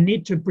I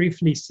need to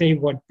briefly say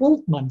what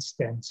Bultmann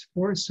stands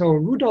for. So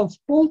Rudolf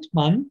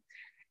Bultmann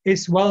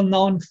is well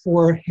known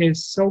for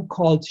his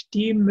so-called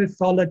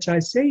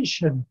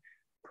demythologization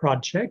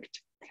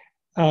project.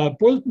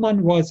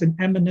 Bultmann was an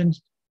eminent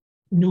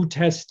New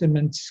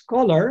Testament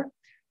scholar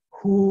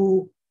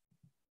who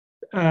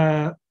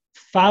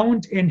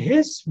found in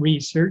his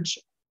research,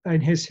 in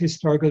his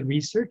historical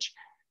research,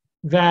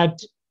 that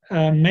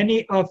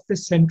many of the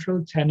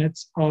central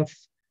tenets of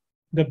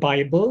the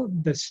Bible,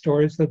 the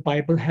stories of the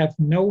Bible, have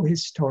no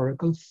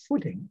historical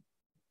footing.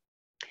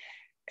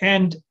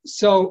 And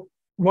so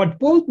what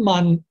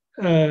Bultmann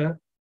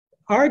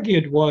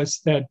argued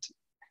was that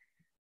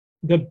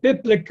the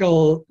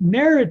biblical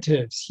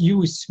narratives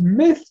use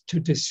myth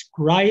to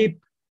describe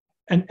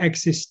an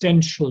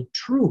existential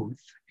truth.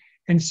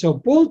 And so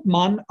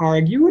Bultmann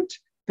argued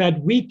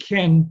that we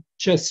can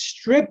just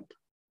strip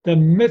the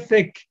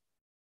mythic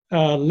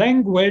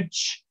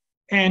language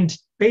and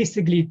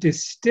basically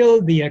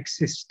distill the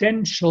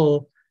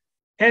existential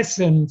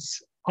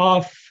essence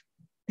of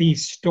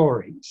these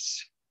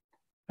stories.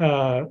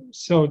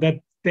 So that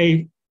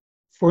they,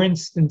 for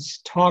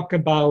instance, talk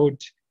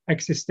about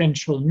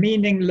existential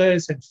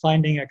meaningless and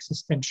finding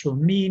existential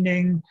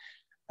meaning,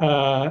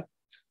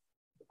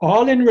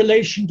 all in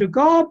relation to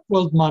God,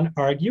 Bultmann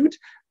argued,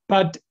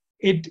 but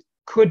it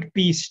could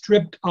be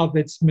stripped of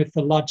its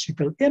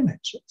mythological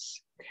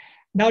images.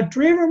 Now,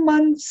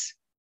 Drewermann's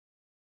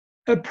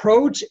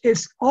approach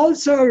is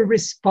also a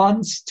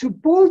response to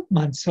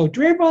Bultmann. So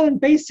Drewermann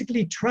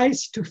basically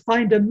tries to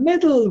find a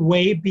middle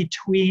way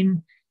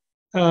between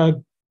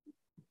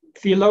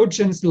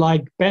theologians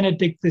like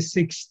Benedict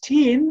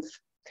XVI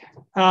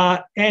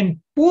and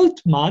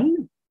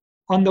Bultmann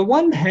on the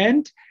one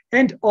hand,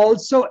 and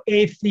also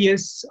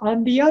atheists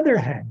on the other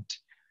hand,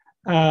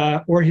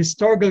 or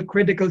historical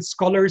critical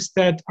scholars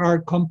that are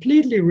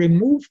completely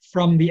removed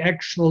from the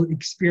actual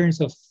experience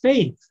of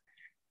faith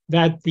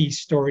that these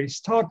stories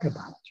talk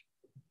about.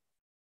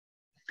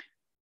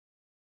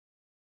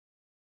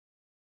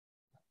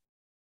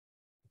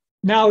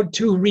 Now,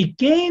 to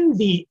regain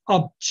the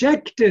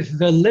objective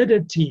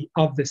validity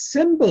of the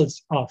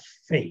symbols of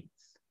faith,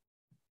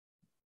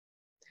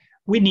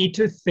 we need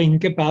to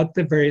think about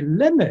the very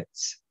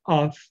limits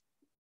of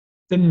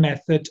the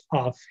method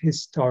of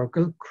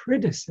historical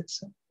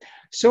criticism.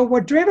 So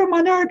what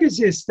Drewermann argues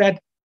is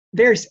that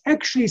there's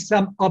actually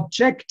some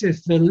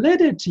objective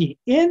validity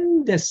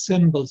in the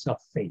symbols of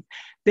faith.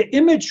 The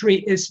imagery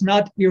is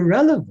not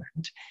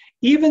irrelevant,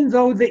 even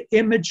though the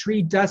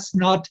imagery does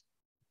not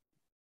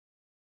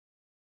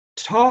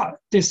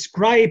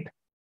describe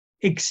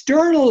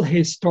external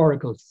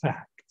historical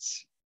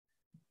facts.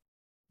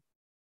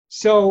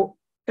 So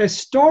a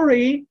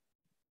story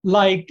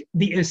like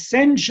the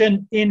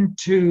ascension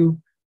into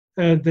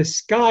the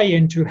sky,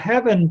 into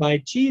heaven by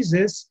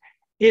Jesus,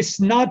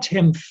 is not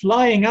him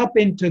flying up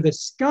into the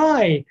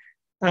sky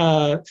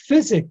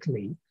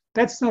physically.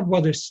 That's not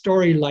what a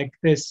story like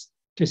this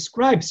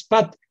describes,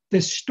 but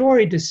the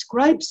story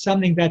describes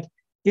something that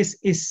is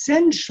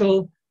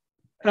essential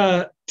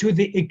to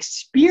the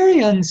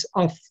experience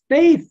of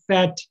faith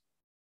that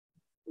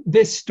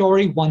this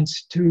story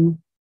wants to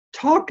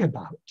talk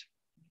about.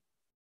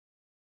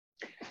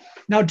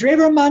 Now,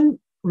 Drewermann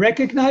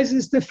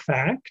recognizes the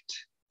fact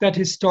that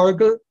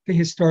the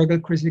historical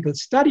critical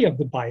study of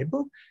the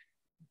Bible,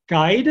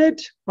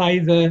 guided by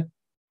the,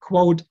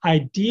 quote,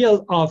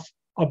 ideal of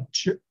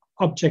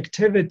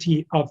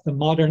objectivity of the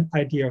modern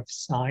idea of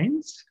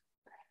science,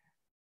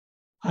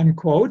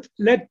 unquote,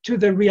 led to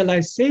the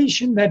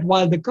realization that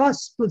while the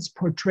Gospels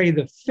portray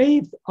the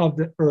faith of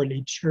the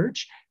early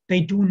church,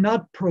 they do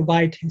not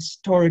provide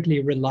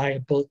historically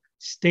reliable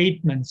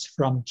statements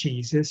from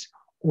Jesus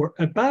or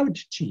about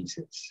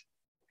Jesus.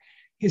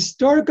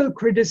 Historical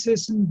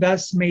criticism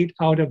thus made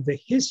out of the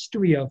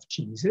history of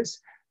Jesus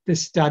the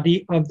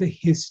study of the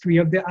history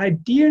of the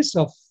ideas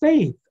of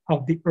faith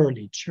of the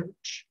early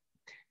church.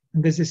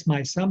 And this is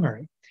my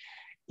summary.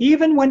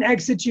 Even when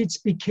exegetes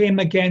became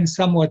again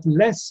somewhat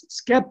less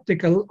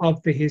skeptical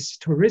of the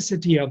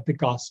historicity of the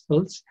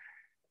Gospels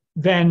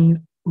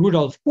than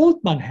Rudolf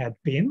Bultmann had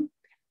been,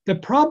 the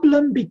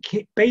problem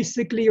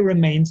basically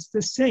remains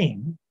the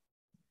same.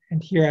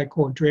 And here I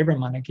quote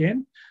Drewermann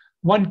again: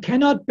 one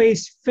cannot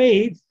base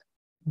faith,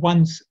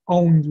 one's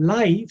own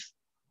life,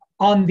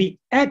 on the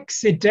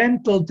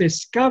accidental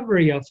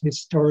discovery of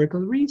historical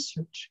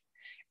research.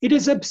 It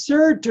is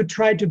absurd to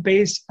try to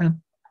base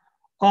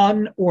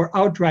on or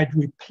outright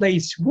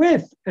replace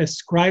with a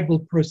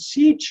scribal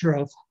procedure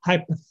of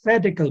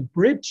hypothetical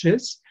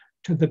bridges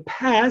to the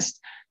past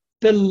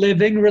the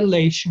living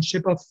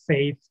relationship of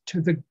faith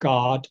to the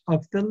God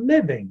of the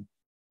living,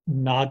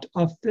 not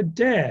of the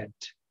dead,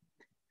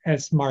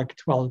 as Mark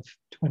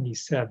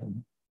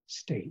 12:27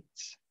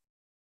 states.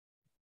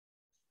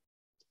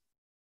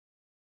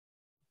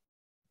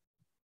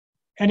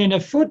 And in a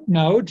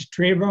footnote,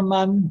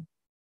 Drewermann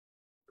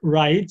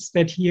writes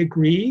that he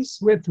agrees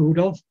with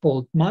Rudolf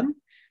Bultmann,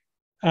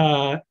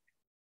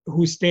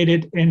 who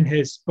stated in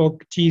his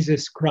book,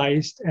 Jesus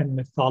Christ and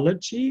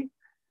Mythology,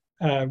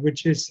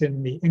 which is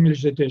in the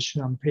English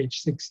edition on page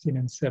 16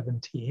 and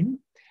 17.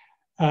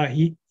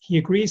 He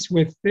agrees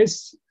with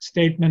this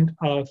statement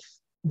of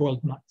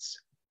Bultmann's.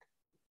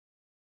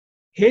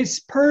 His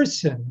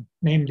person,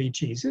 namely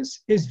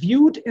Jesus, is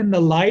viewed in the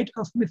light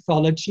of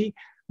mythology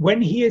when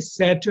he is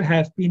said to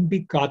have been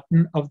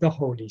begotten of the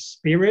Holy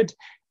Spirit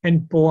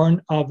and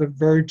born of a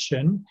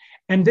virgin,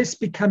 and this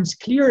becomes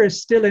clearer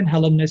still in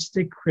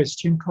Hellenistic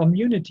Christian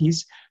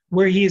communities,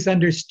 where he is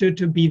understood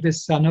to be the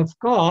Son of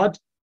God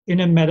in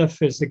a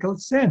metaphysical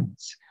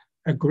sense,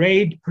 a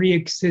great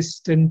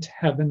pre-existent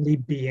heavenly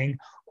being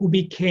who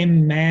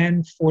became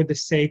man for the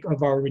sake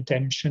of our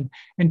redemption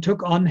and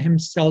took on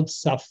himself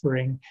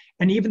suffering,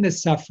 and even the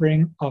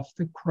suffering of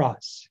the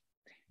cross.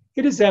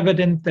 it is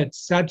evident that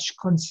such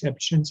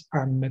conceptions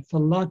are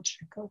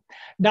mythological.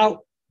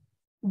 Now,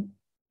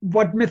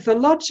 what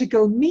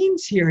mythological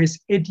means here is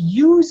it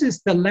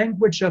uses the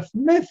language of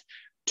myth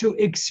to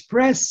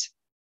express,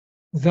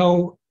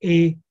 though,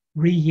 a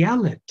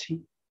reality.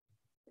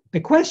 The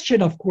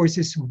question, of course,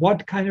 is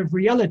what kind of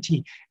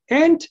reality?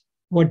 And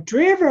what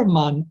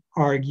Drewermann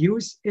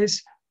argues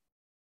is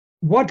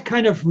what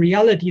kind of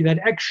reality that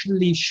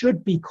actually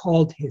should be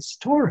called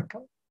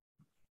historical.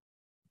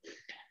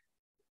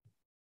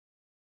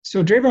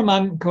 So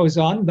Drewermann goes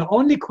on, the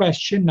only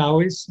question now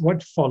is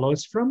what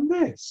follows from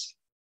this.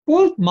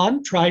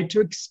 Bultmann tried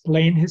to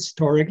explain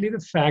historically the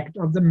fact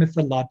of the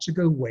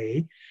mythological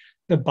way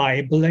the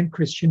Bible and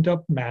Christian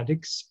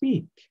dogmatics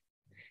speak.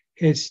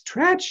 His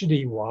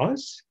tragedy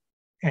was,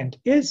 and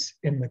is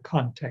in the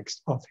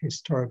context of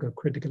historical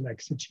critical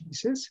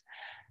exegesis,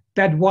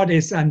 that what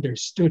is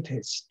understood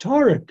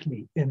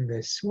historically in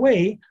this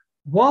way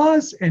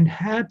was and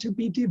had to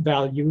be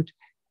devalued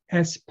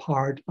as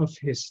part of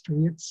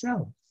history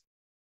itself.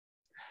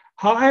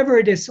 However,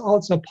 it is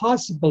also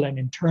possible, and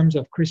in terms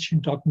of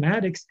Christian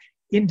dogmatics,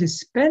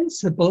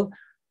 indispensable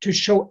to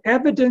show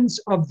evidence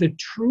of the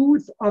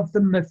truth of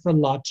the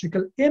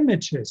mythological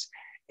images,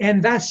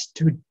 and thus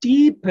to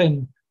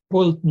deepen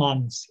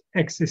Bultmann's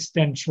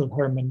existential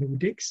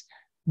hermeneutics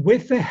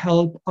with the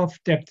help of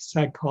depth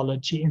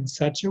psychology in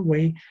such a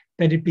way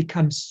that it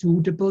becomes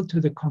suitable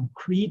to the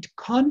concrete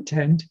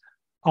content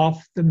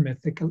of the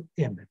mythical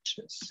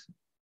images.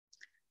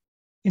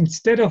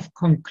 Instead of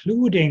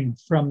concluding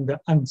from the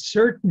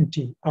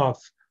uncertainty of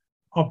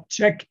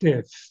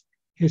objective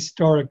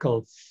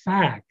historical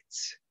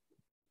facts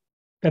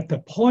that the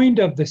point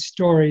of the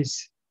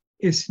stories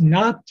is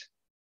not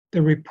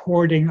the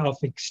reporting of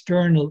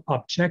external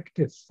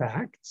objective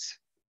facts,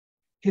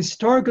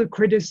 historical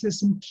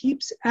criticism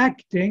keeps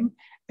acting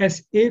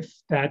as if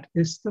that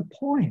is the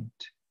point.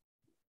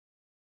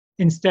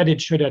 Instead,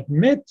 it should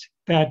admit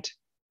that,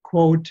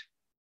 quote,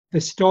 the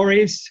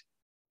stories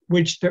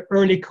which the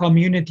early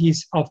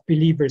communities of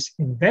believers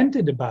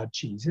invented about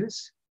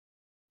Jesus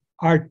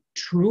are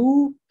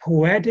true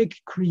poetic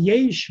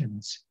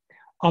creations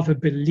of a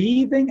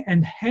believing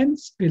and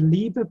hence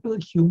believable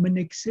human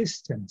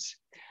existence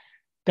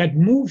that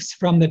moves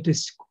from the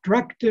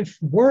destructive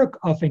work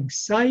of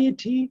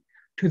anxiety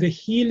to the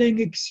healing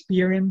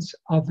experience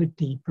of a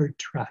deeper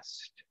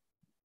trust.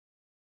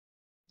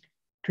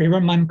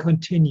 Drewermann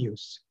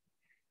continues,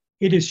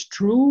 it is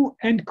true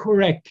and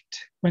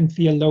correct when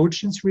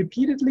theologians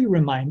repeatedly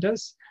remind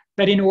us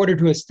that in order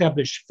to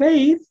establish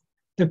faith,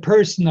 the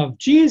person of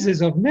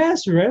Jesus of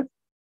Nazareth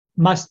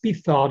must be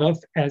thought of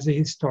as a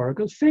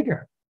historical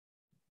figure.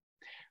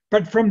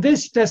 But from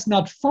this does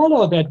not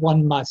follow that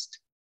one must,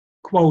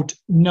 quote,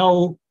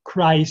 know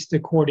Christ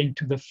according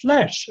to the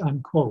flesh,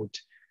 unquote,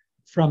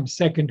 from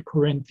 2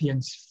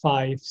 Corinthians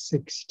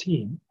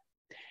 5:16,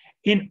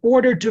 in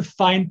order to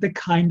find the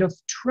kind of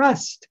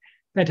trust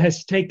that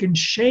has taken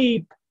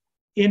shape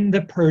in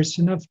the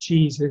person of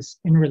Jesus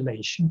in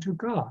relation to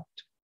God.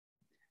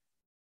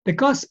 The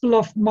Gospel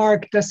of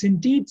Mark does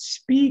indeed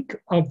speak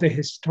of the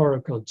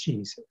historical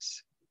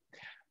Jesus,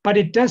 but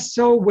it does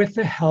so with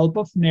the help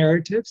of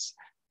narratives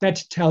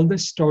that tell the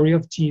story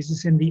of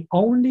Jesus in the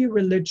only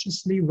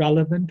religiously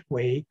relevant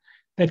way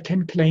that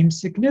can claim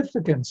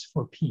significance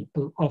for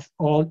people of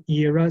all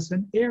eras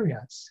and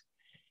areas,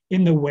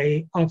 in the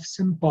way of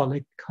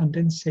symbolic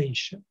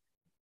condensation.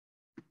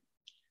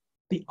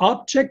 The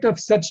object of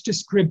such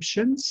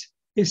descriptions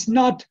is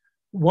not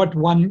what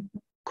one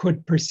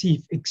could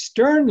perceive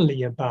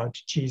externally about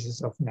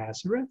Jesus of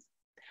Nazareth.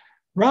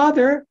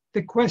 Rather,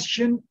 the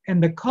question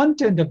and the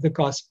content of the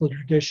gospel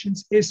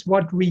traditions is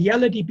what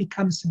reality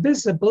becomes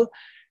visible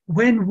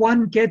when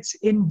one gets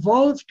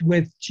involved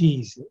with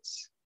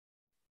Jesus.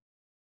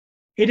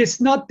 It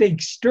is not the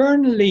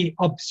externally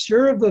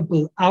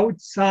observable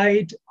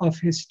outside of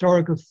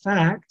historical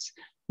facts,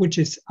 which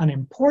is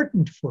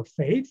unimportant for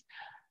faith,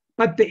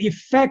 but the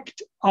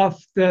effect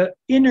of the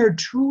inner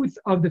truth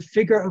of the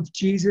figure of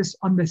Jesus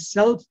on the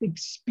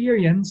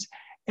self-experience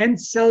and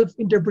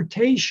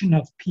self-interpretation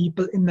of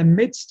people in the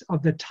midst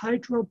of the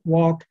tightrope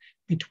walk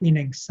between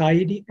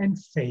anxiety and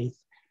faith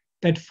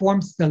that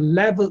forms the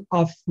level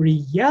of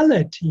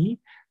reality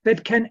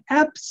that can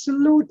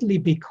absolutely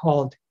be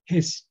called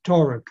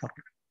historical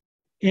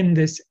in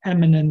this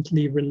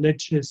eminently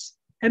religious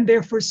and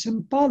therefore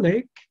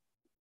symbolic,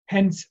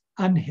 hence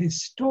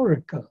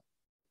unhistorical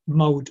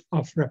mode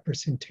of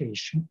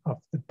representation of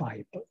the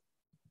Bible.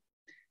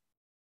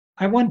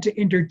 I want to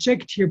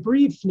interject here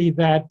briefly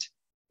that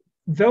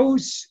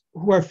those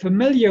who are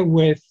familiar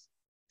with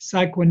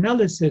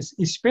psychoanalysis,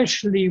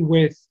 especially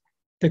with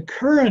the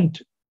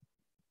current,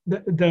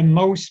 the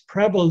most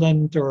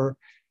prevalent or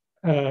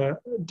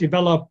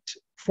developed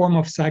form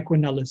of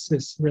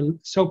psychoanalysis,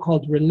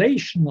 so-called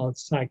relational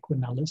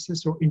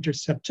psychoanalysis or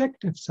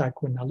intersubjective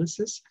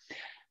psychoanalysis,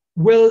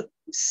 will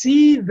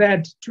see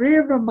that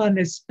Drewermann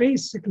is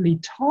basically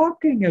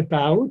talking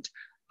about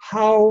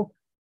how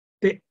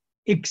the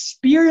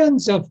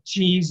experience of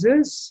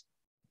Jesus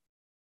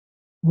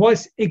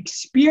was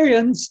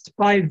experienced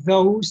by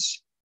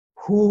those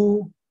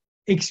who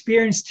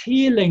experienced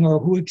healing or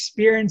who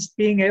experienced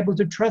being able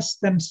to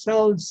trust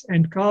themselves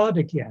and God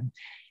again.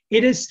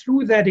 It is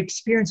through that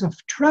experience of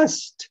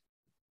trust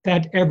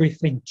that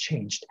everything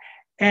changed.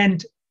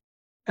 And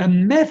a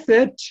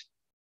method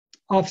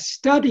of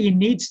study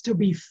needs to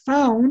be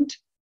found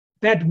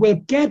that will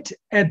get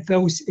at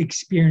those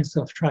experiences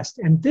of trust.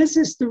 And this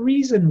is the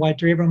reason why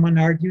Drewermann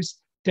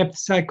argues depth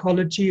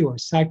psychology or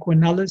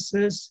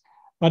psychoanalysis,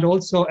 but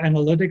also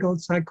analytical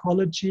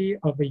psychology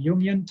of a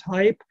Jungian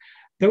type,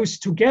 those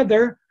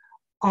together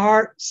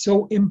are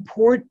so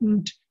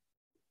important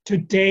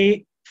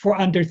today for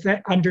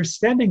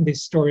understanding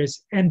these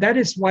stories. And that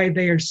is why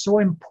they are so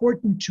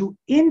important to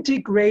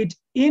integrate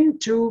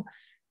into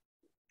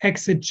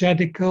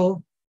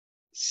exegetical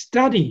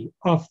study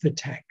of the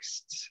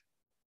texts.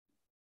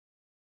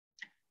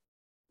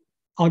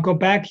 I'll go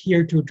back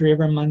here to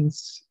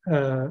Drewermann's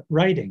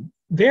writing.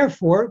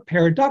 Therefore,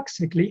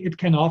 paradoxically, it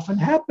can often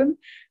happen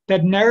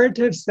that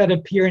narratives that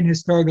appear in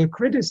historical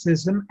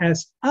criticism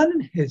as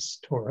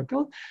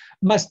unhistorical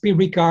must be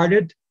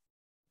regarded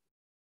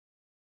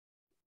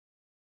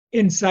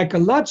in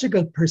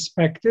psychological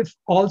perspective,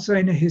 also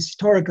in a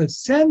historical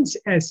sense,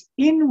 as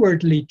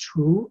inwardly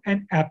true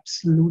and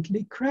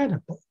absolutely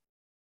credible.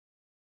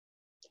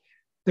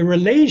 The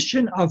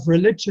relation of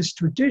religious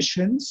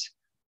traditions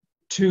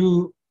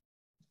to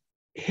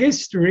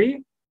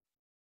history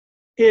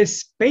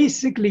is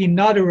basically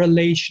not a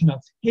relation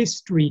of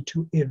history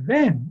to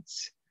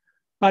events,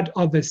 but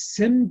of a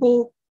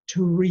symbol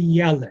to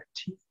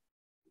reality.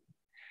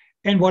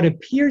 And what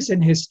appears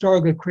in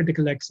historical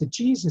critical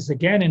exegesis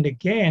again and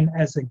again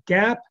as a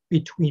gap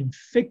between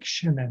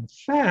fiction and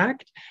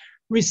fact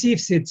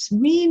receives its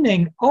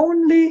meaning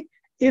only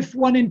if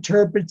one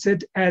interprets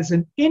it as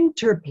an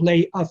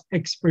interplay of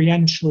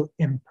experiential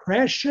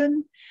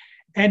impression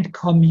and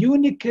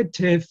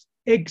communicative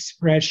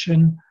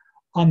expression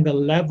on the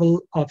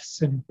level of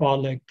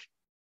symbolic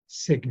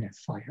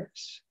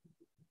signifiers.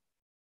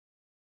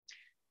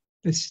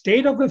 The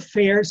state of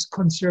affairs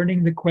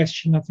concerning the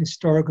question of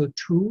historical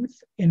truth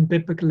in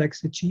biblical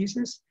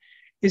exegesis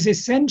is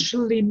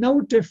essentially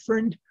no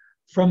different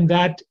from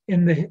that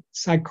in the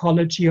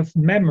psychology of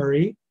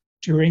memory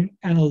during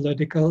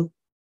analytical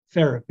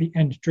therapy.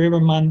 And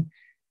Drewermann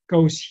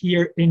goes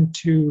here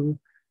into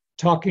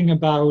talking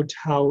about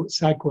how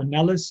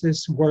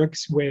psychoanalysis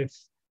works with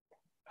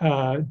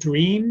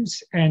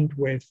dreams and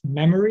with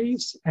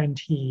memories, and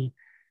he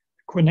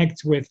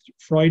connects with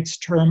Freud's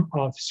term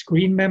of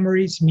screen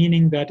memories,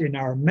 meaning that in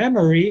our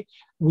memory,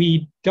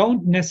 we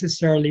don't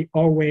necessarily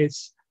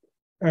always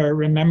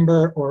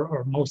remember,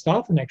 or most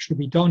often actually,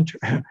 we don't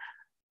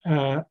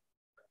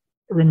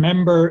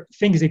remember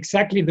things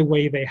exactly the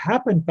way they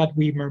happened, but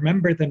we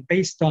remember them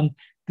based on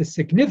the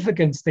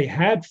significance they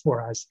had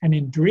for us. And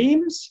in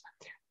dreams,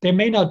 there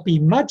may not be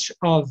much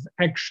of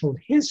actual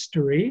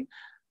history,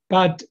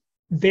 but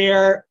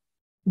there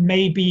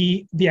may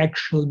be the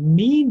actual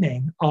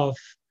meaning of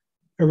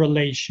a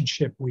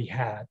relationship we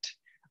had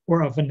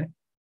or of an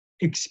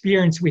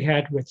experience we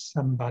had with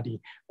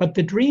somebody. But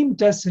the dream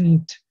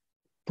doesn't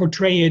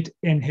portray it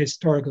in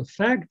historical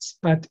facts,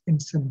 but in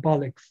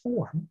symbolic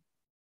form.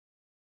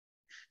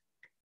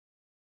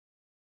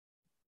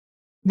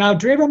 Now,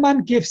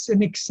 Drewermann gives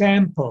an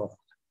example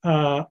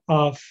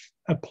of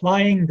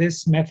applying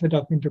this method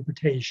of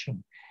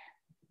interpretation,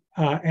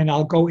 and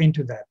I'll go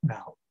into that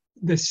now.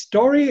 The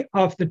story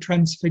of the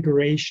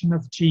transfiguration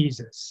of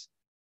Jesus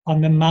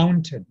on the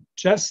mountain,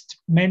 just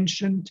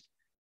mentioned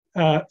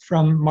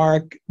from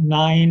Mark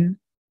 9,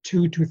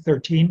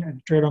 2-13,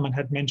 and Drewermann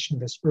had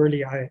mentioned this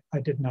earlier, I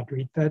did not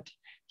read that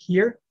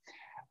here,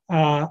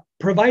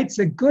 provides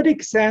a good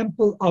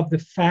example of the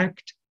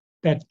fact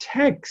that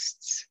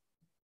texts,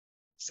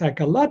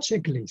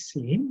 psychologically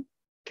seen,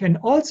 can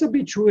also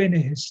be true in a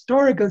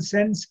historical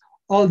sense,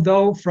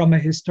 although from a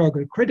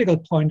historical critical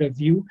point of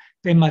view,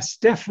 they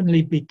must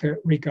definitely be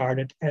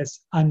regarded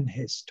as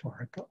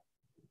unhistorical.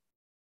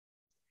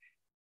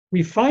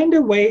 We find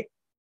a way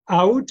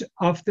out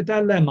of the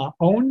dilemma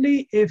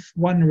only if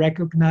one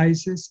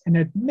recognizes and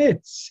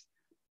admits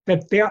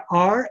that there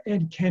are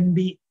and can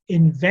be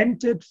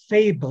invented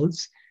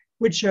fables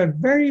which are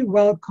very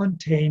well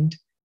contained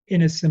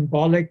in a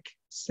symbolic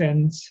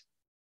sense,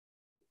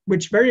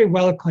 which very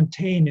well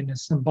contain in a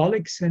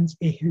symbolic sense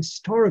a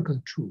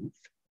historical truth.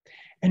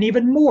 And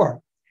even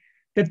more,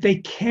 that they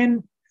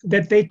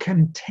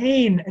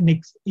contain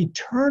an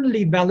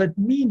eternally valid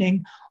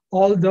meaning,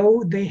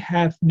 although they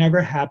have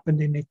never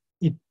happened in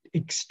an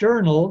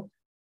external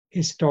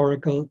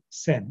historical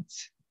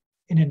sense,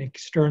 in an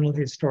external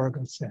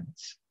historical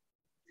sense.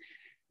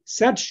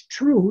 Such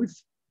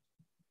truth,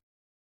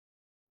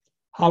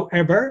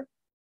 however,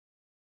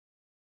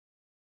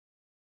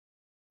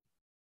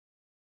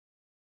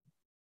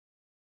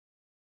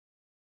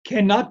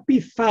 cannot be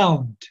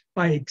found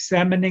by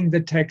examining the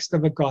text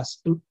of a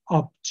gospel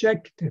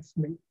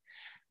objectively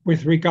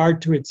with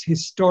regard to its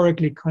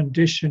historically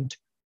conditioned,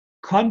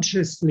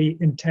 consciously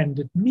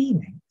intended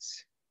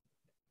meanings.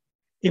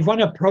 If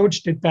one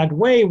approached it that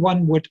way,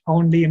 one would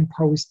only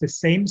impose the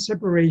same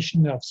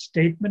separation of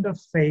statement of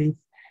faith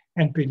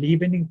and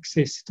belief in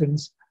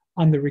existence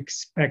on the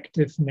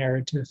respective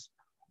narrative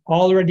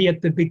already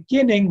at the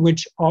beginning,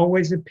 which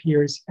always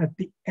appears at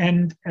the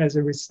end as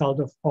a result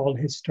of all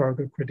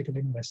historical critical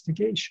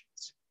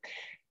investigations.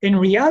 In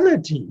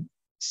reality,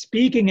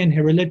 speaking in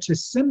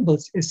religious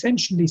symbols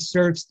essentially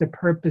serves the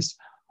purpose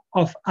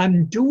of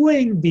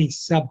undoing the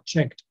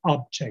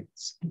subject-object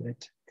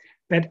split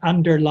that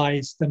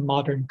underlies the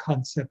modern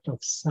concept of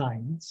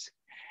science.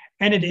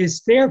 And it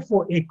is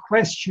therefore a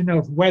question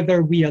of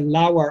whether we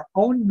allow our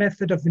own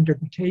method of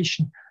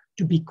interpretation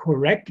to be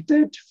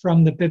corrected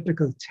from the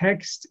biblical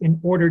text in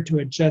order to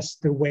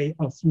adjust the way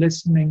of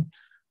listening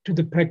to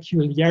the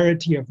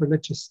peculiarity of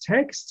religious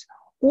texts,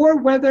 or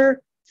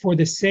whether, for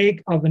the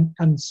sake of an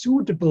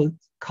unsuitable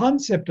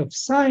concept of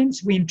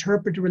science, we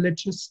interpret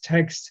religious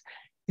texts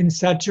in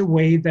such a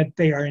way that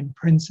they are in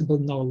principle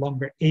no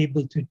longer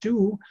able to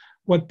do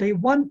what they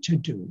want to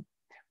do,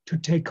 to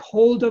take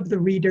hold of the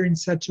reader in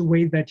such a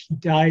way that he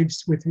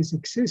dives with his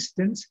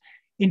existence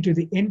into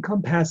the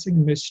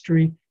encompassing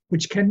mystery,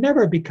 which can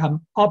never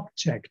become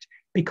object,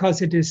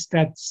 because it is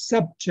that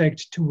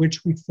subject to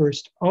which we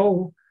first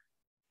owe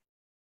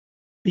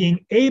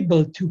being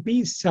able to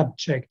be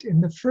subject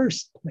in the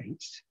first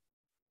place,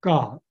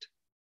 God.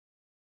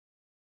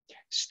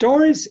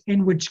 Stories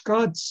in which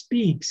God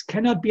speaks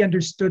cannot be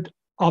understood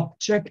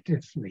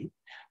objectively,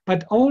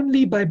 but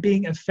only by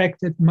being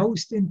affected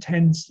most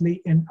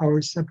intensely in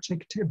our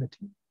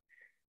subjectivity.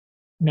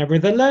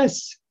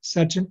 Nevertheless,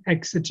 such an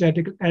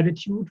exegetical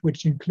attitude,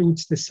 which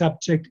includes the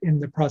subject in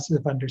the process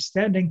of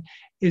understanding,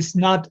 is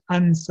not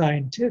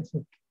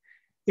unscientific.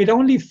 It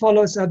only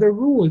follows other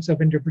rules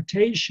of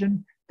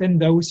interpretation than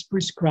those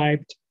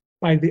prescribed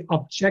by the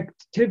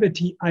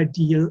objectivity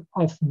ideal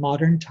of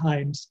modern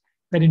times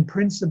that in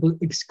principle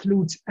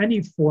excludes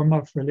any form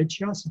of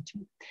religiosity.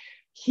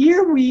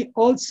 Here we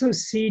also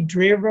see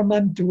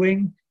Drewermann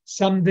doing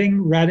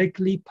something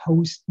radically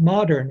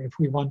postmodern, if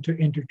we want to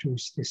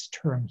introduce this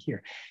term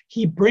here.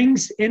 He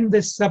brings in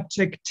the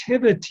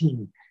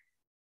subjectivity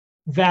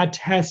that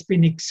has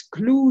been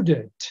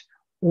excluded,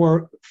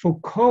 or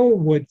Foucault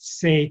would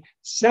say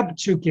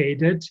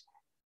subjugated,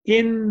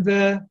 in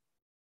the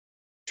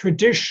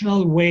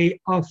traditional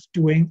way of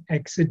doing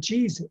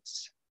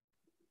exegesis.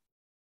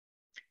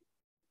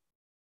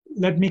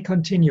 Let me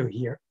continue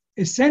here.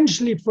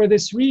 Essentially, for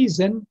this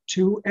reason,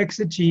 to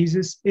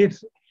exegesis, if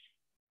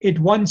it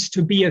wants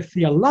to be a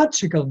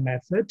theological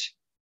method,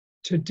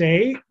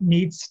 today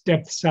needs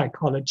depth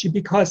psychology,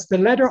 because the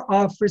latter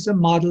offers a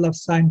model of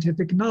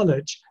scientific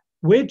knowledge,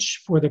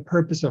 which, for the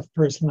purpose of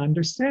personal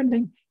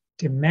understanding,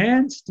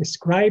 demands,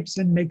 describes,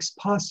 and makes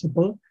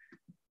possible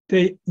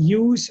the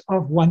use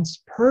of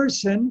one's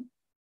person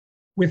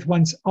with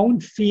one's own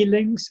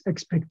feelings,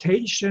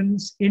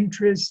 expectations,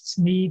 interests,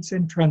 needs,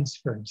 and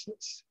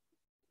transferences.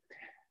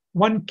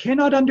 One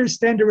cannot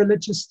understand a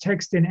religious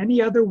text in any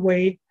other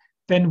way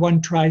than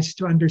one tries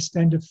to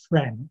understand a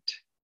friend,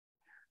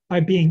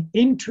 by being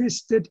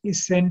interested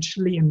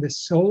essentially in the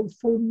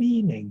soulful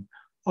meaning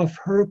of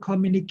her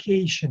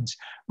communications,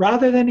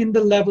 rather than in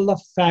the level of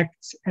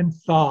facts and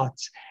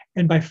thoughts,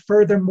 and by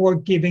furthermore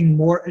giving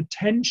more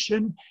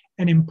attention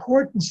and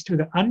importance to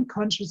the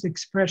unconscious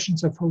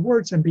expressions of her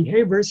words and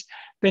behaviors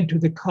than to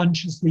the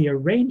consciously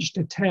arranged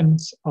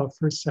attempts of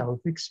her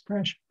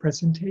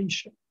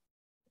self-presentation.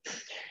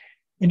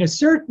 In a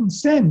certain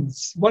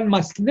sense, one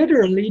must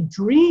literally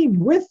dream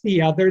with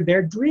the other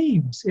their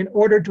dreams in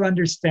order to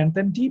understand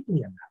them deeply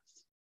enough.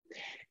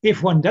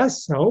 If one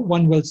does so,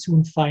 one will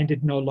soon find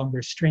it no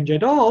longer strange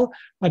at all,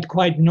 but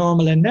quite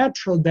normal and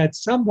natural that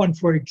someone,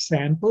 for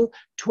example,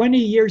 20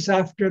 years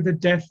after the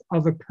death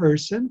of a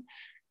person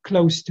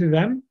close to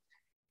them,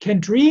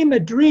 can dream a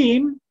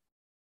dream,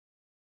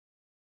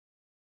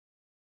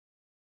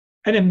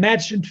 an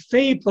imagined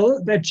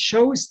fable that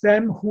shows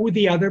them who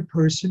the other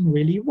person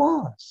really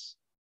was.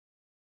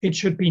 It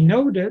should be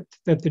noted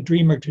that the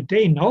dreamer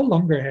today no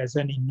longer has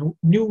any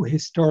new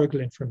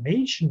historical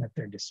information at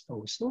their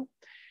disposal.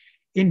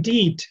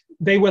 Indeed,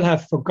 they will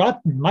have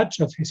forgotten much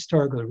of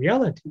historical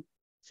reality,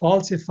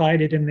 falsified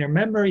it in their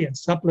memory, and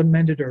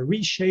supplemented or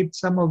reshaped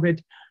some of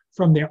it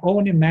from their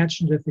own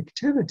imaginative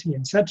activity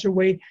in such a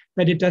way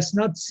that it does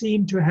not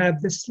seem to have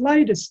the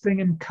slightest thing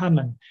in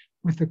common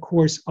with the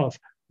course of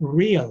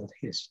real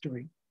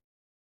history.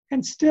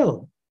 And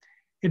still,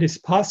 it is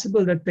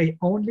possible that they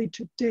only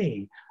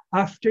today,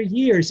 after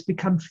years,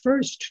 become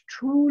first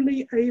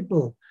truly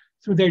able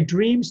through their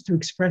dreams to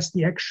express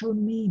the actual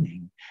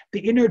meaning, the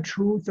inner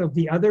truth of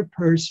the other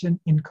person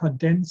in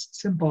condensed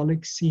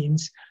symbolic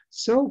scenes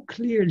so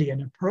clearly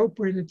and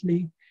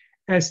appropriately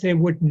as they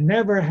would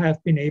never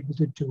have been able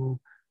to do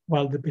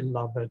while the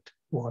beloved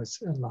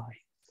was alive.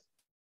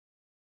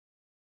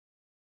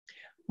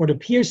 What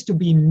appears to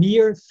be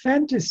mere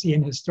fantasy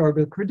in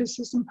historical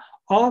criticism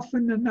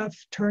often enough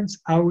turns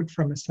out,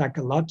 from a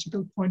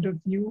psychological point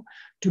of view,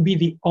 to be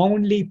the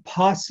only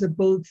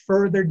possible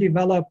further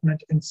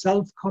development and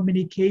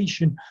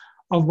self-communication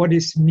of what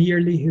is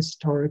merely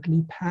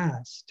historically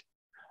past.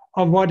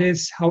 of what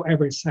is,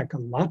 however,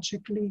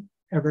 psychologically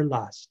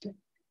everlasting.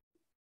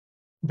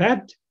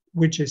 That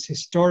which is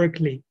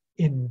historically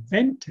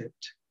invented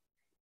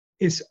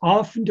is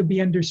often to be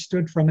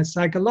understood from a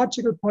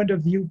psychological point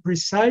of view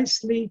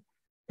precisely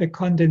the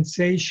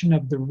condensation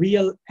of the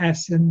real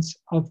essence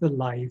of the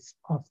life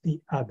of the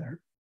other.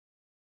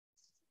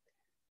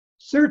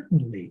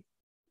 Certainly,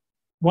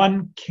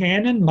 one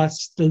can and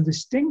must still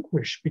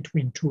distinguish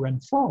between true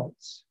and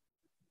false.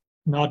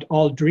 Not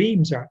all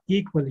dreams are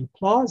equally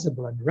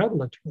plausible and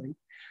revelatory,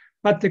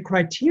 but the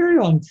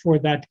criterion for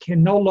that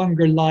can no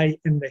longer lie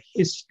in the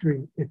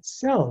history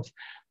itself,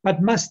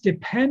 but must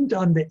depend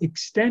on the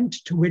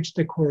extent to which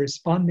the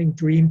corresponding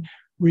dream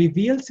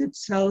reveals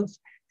itself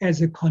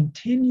as a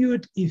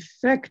continued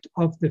effect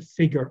of the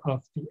figure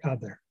of the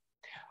other,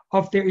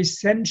 of their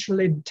essential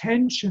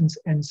intentions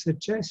and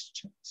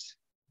suggestions.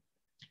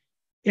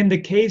 In the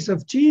case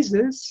of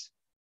Jesus,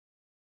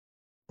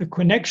 the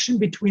connection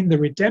between the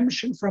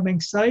redemption from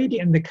anxiety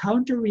and the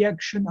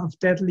counter-reaction of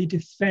deadly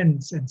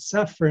defense and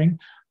suffering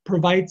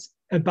provides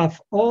above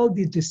all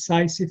the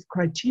decisive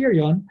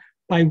criterion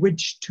by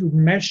which to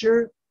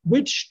measure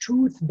which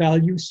truth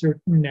value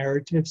certain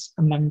narratives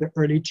among the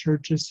early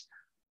church's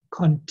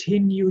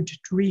continued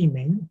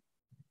dreaming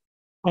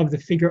of the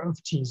figure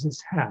of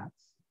Jesus have.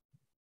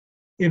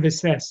 If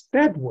assessed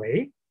that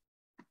way,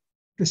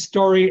 the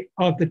story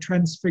of the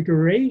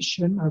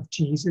transfiguration of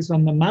Jesus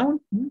on the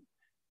mountain,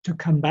 to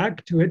come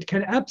back to it,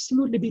 can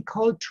absolutely be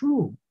called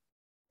true.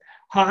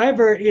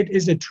 However, it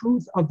is a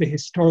truth of the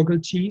historical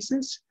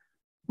Jesus,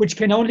 which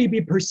can only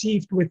be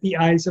perceived with the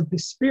eyes of the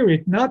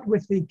Spirit, not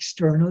with the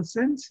external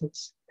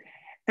senses.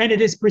 And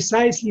it is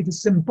precisely the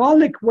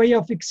symbolic way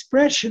of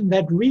expression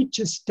that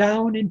reaches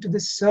down into the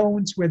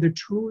zones where the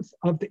truth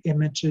of the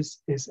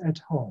images is at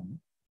home.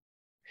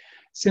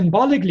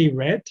 Symbolically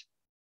read,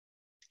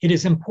 it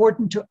is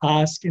important to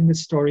ask in the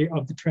story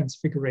of the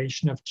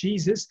transfiguration of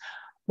Jesus,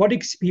 what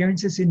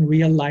experiences in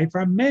real life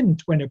are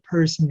meant when a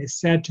person is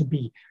said to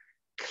be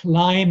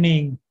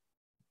climbing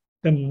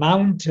the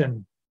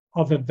mountain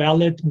of a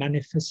valid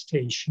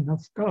manifestation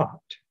of God.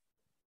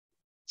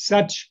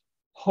 Such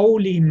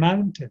holy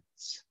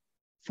mountains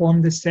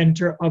form the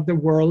center of the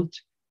world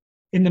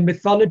in the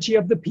mythology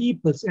of the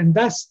peoples, and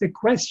thus the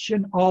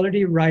question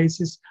already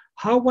arises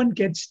how one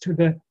gets to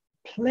the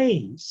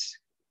place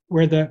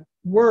where the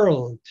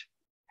world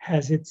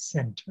has its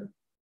center.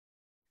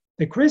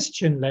 The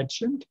Christian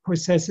legend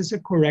possesses a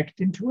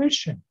correct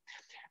intuition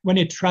when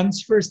it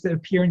transfers the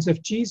appearance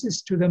of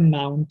Jesus to the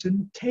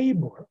mountain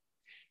Tabor,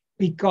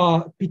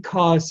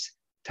 because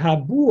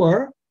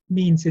Tabor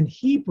means in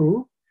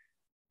Hebrew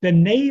the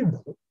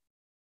navel,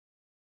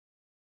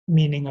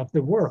 meaning of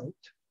the world.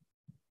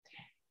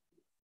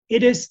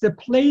 It is the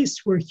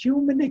place where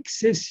human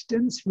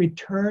existence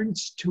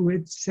returns to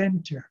its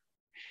center.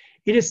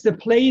 It is the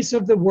place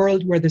of the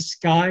world where the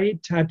sky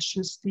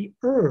touches the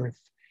earth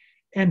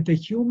and the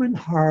human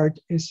heart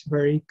is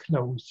very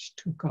close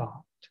to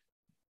God.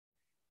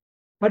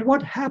 But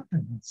what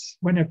happens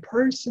when a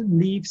person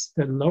leaves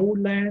the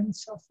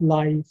lowlands of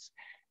life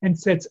and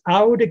sets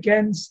out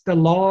against the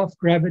law of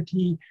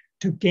gravity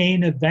to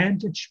gain a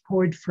vantage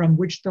point from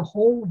which the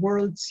whole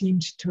world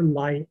seems to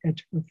lie at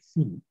her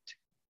feet?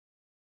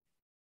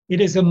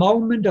 It is a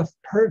moment of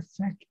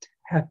perfect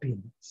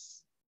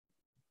happiness,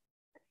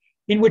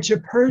 in which a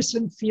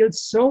person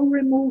feels so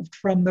removed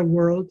from the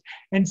world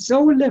and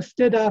so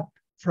lifted up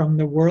from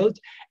the world,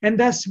 and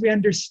thus we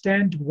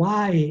understand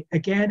why,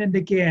 again and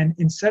again,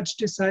 in such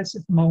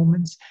decisive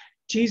moments,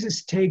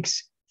 Jesus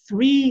takes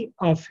 3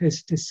 of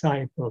his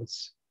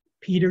disciples,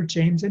 Peter,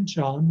 James, and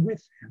John,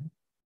 with him.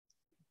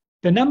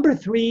 The number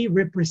 3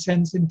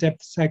 represents in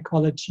depth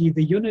psychology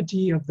the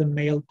unity of the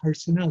male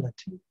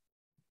personality.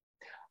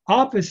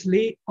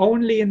 Obviously,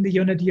 only in the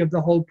unity of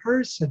the whole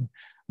person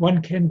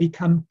one can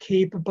become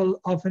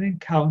capable of an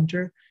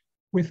encounter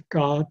with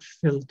God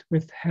filled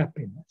with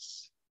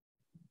happiness.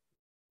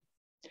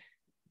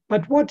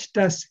 But what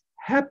does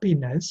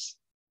happiness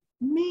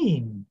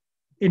mean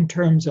in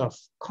terms of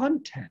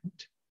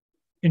content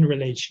in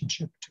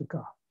relationship to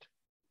God?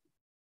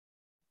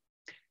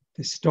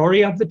 The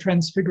story of the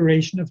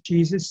transfiguration of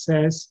Jesus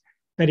says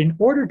that in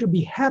order to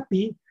be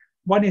happy,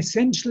 one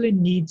essentially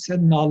needs a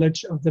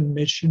knowledge of the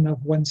mission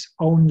of one's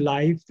own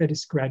life that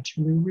is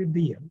gradually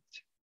revealed.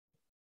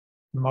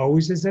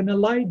 Moses and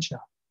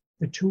Elijah,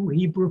 the 2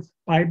 Hebrew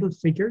Bible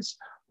figures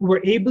who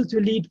were able to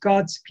lead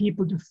God's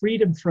people to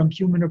freedom from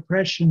human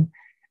oppression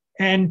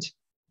and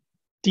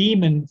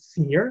demon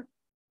fear,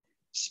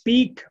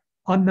 speak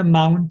on the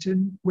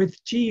mountain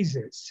with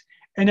Jesus,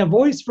 and a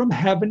voice from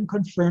heaven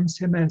confirms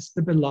him as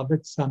the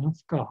beloved Son of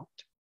God.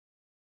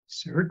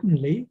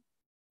 Certainly,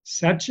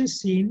 such a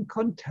scene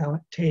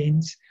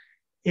contains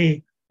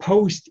a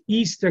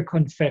post-Easter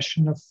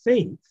confession of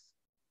faith.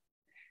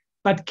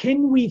 But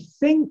can we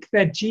think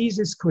that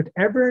Jesus could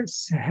ever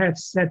have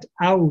set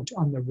out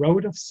on the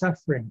road of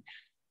suffering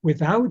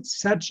without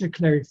such a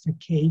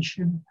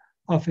clarification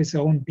of his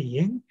own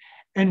being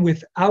and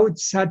without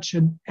such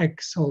an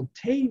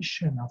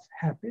exaltation of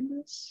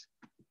happiness?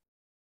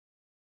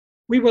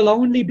 we will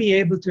only be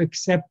able to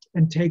accept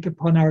and take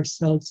upon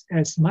ourselves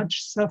as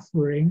much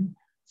suffering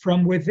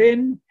from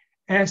within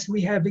as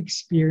we have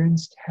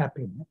experienced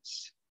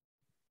happiness.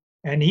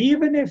 And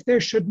even if there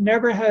should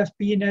never have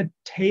been a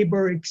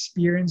Tabor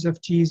experience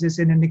of Jesus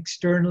in an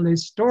external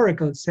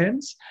historical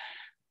sense,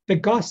 the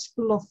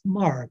Gospel of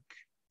Mark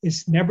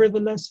is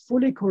nevertheless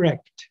fully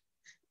correct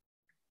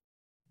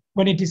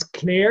when it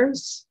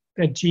declares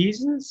that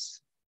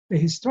Jesus, the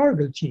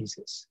historical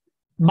Jesus,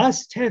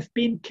 must have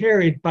been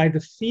carried by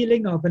the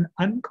feeling of an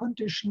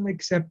unconditional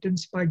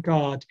acceptance by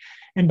God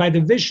and by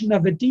the vision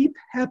of a deep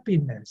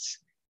happiness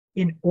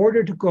in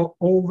order to go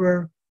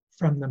over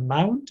from the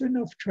mountain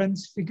of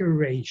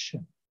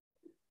transfiguration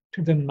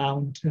to the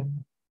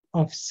mountain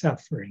of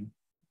suffering,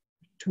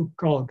 to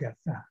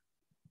Golgotha.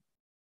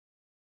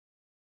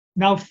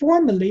 Now,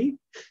 formally,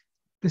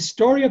 the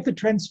story of the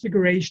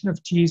transfiguration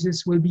of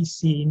Jesus will be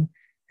seen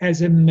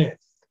as a myth.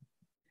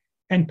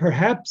 And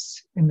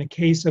perhaps, in the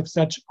case of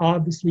such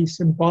obviously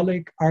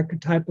symbolic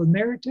archetypal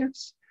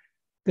narratives,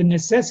 the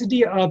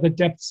necessity of a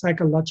depth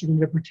psychological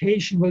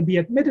interpretation will be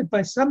admitted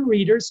by some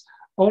readers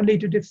only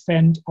to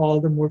defend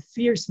all the more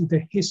fiercely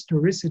the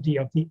historicity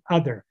of the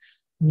other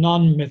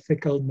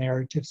non-mythical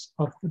narratives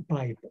of the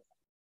Bible.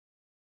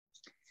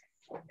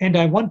 And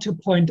I want to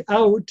point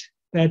out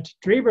that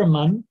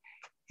Drewermann,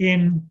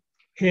 in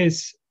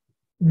his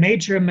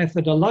major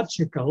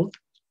methodological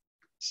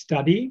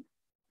study,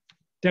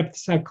 Depth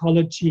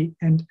Psychology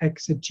and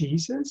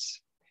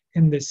Exegesis,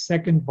 in the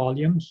second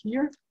volume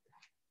here,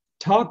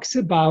 talks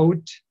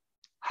about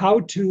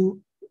how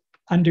to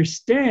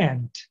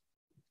understand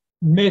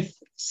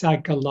myth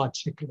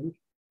psychologically.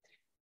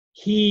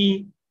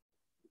 He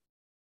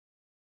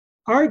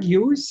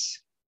argues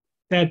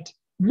that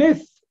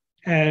myth,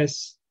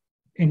 as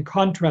in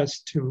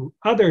contrast to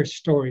other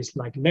stories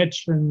like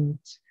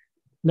legends,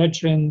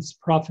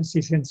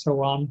 prophecies, and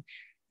so on,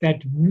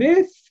 that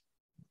myth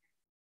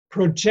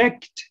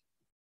project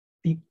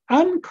the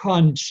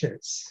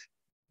unconscious,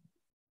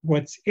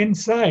 what's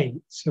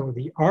inside, so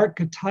the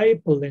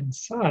archetypal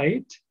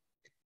inside,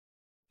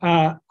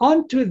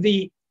 onto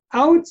the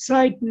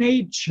outside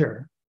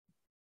nature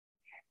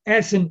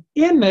as an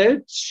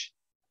image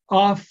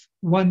of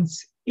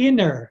one's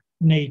inner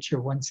nature,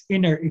 one's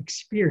inner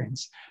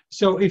experience.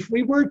 So if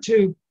we were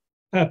to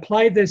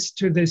apply this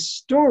to this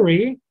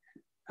story,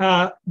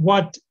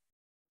 what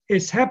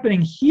is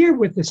happening here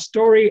with the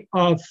story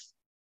of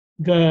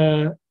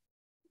the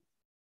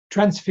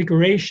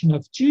transfiguration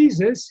of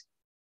Jesus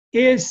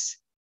is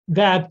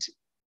that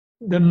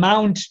the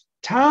Mount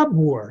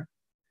Tabor,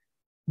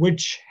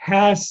 which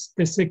has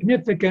the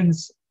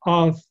significance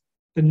of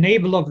the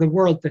navel of the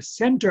world, the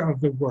center of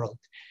the world,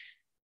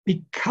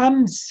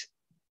 becomes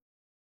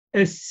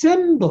a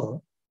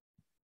symbol,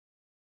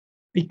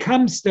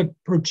 becomes the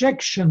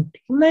projection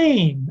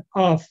plane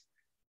of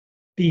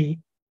the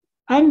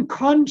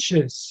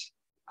unconscious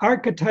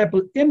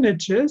archetypal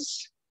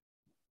images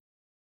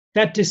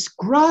that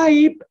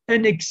describe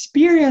an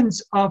experience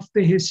of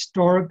the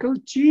historical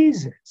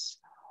Jesus,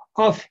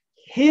 of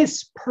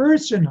his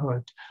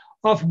personhood,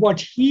 of what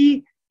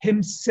he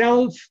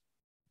himself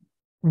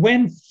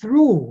went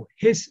through,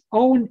 his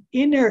own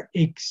inner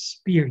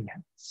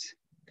experience.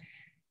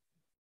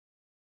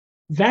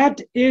 That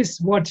is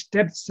what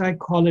depth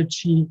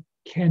psychology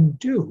can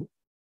do.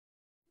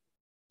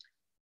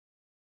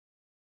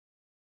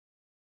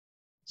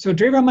 So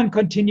Drewermann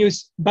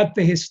continues, but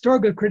the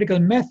historical critical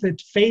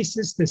method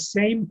faces the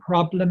same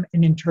problem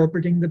in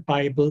interpreting the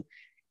Bible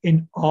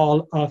in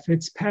all of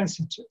its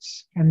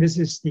passages. And this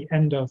is the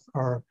end of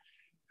our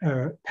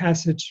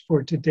passage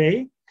for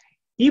today.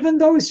 Even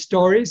those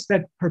stories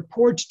that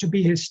purport to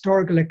be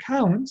historical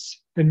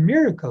accounts, the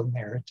miracle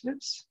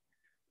narratives,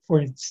 for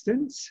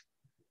instance,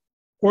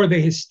 or the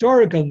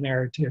historical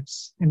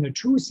narratives in the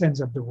true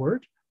sense of the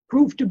word,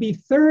 prove to be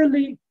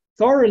thoroughly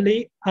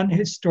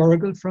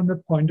unhistorical from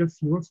the point of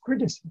view of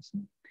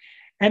criticism.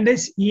 And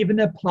this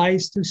even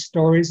applies to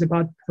stories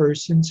about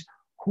persons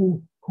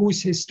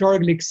whose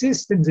historical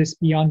existence is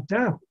beyond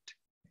doubt.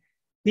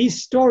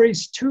 These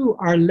stories too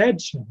are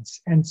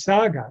legends and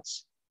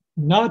sagas,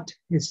 not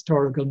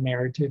historical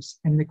narratives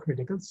in the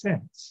critical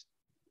sense.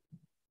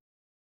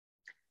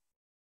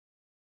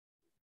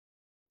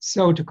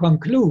 So to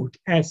conclude,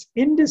 as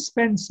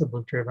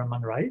indispensable,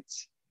 Drewermann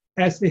writes,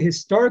 as the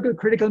historical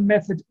critical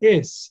method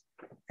is,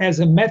 as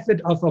a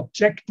method of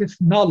objective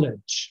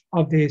knowledge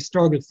of the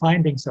historical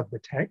findings of a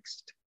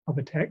text,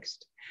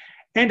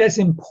 and as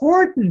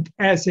important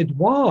as it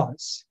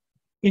was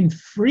in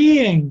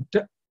freeing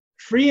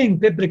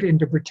biblical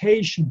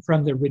interpretation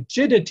from the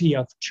rigidity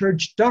of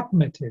church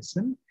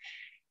dogmatism,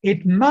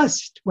 it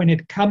must, when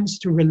it comes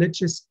to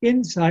religious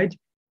insight,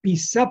 be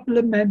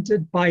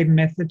supplemented by a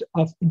method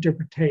of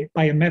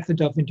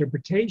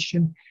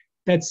interpretation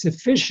that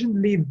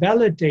sufficiently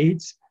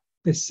validates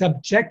the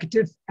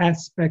subjective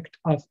aspect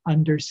of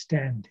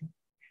understanding.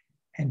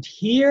 And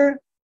here,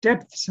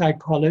 depth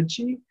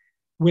psychology,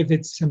 with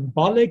its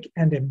symbolic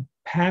and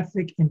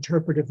empathic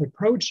interpretive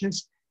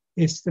approaches,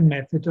 is the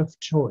method of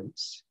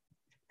choice.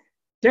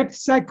 Depth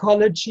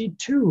psychology,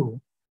 too,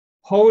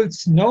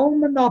 holds no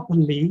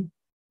monopoly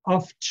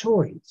of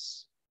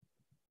choice.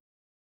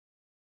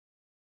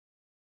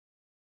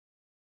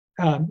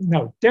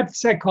 Depth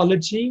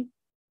psychology,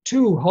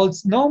 too,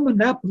 holds no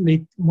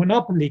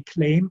monopoly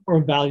claim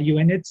or value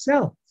in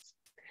itself.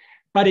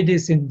 But it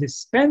is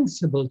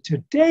indispensable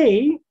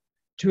today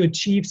to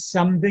achieve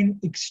something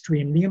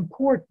extremely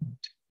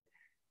important,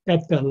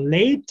 that the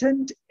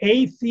latent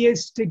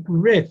atheistic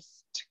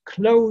rift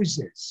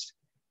closes,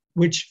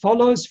 which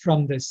follows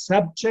from the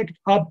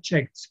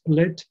subject-object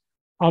split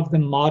of the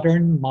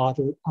modern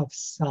model of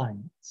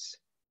science.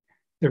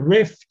 The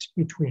rift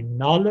between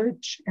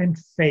knowledge and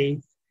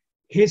faith,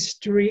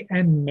 history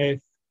and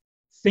myth,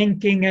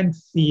 thinking and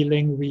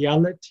feeling,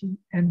 reality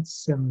and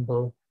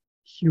symbol,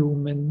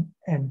 human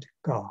and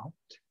God.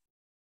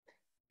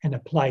 And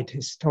applied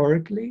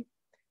historically,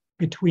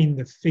 between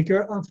the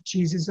figure of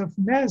Jesus of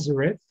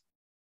Nazareth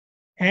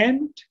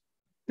and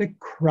the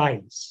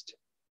Christ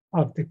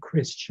of the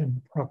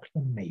Christian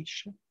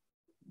proclamation.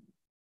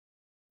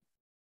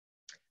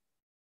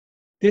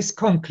 This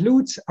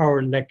concludes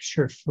our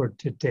lecture for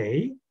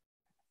today.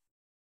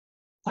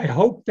 I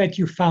hope that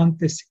you found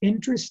this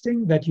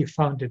interesting, that you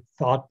found it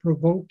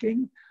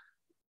thought-provoking,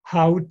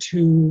 how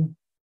to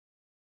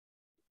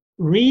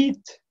read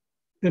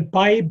the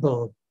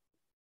Bible,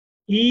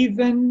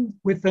 even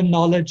with the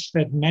knowledge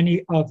that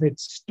many of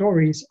its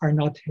stories are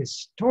not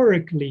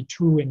historically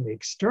true in the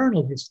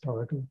external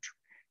historical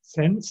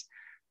sense,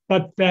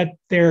 but that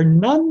they're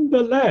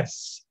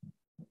nonetheless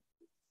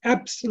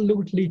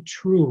absolutely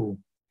true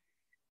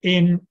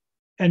in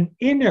an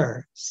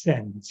inner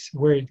sense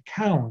where it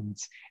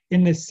counts,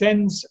 in the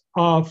sense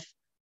of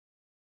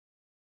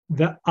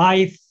the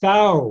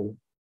I-thou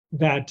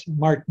that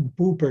Martin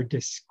Buber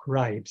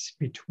describes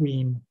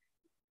between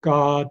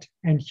God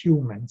and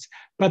humans,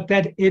 but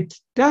that it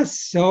does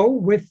so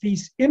with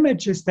these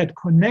images that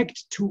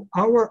connect to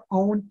our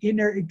own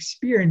inner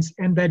experience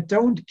and that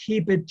don't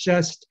keep it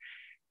just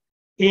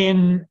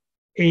in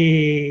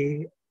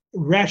a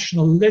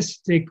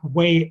rationalistic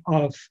way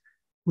of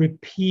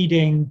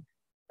repeating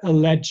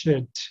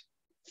alleged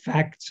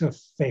facts of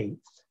faith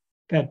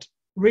that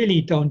really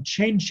don't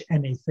change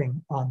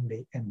anything on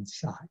the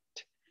inside.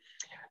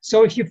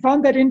 So if you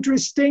found that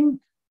interesting,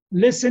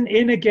 listen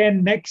in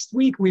again next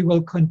week. We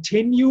will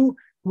continue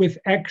with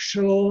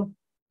actual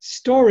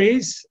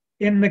stories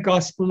in the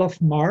Gospel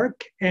of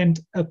Mark and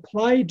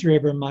apply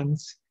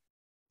Drewermann's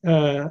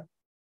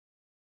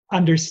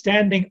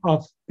understanding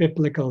of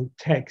biblical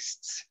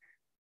texts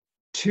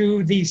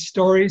to these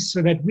stories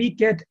so that we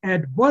get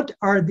at what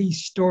are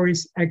these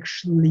stories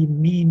actually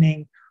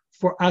meaning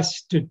for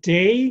us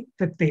today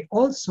that they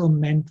also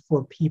meant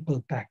for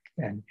people back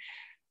then.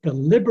 The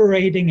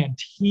liberating and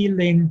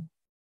healing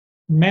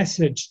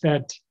message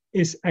that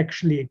is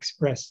actually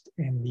expressed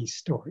in these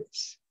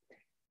stories.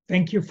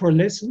 Thank you for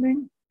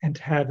listening and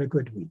have a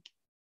good week.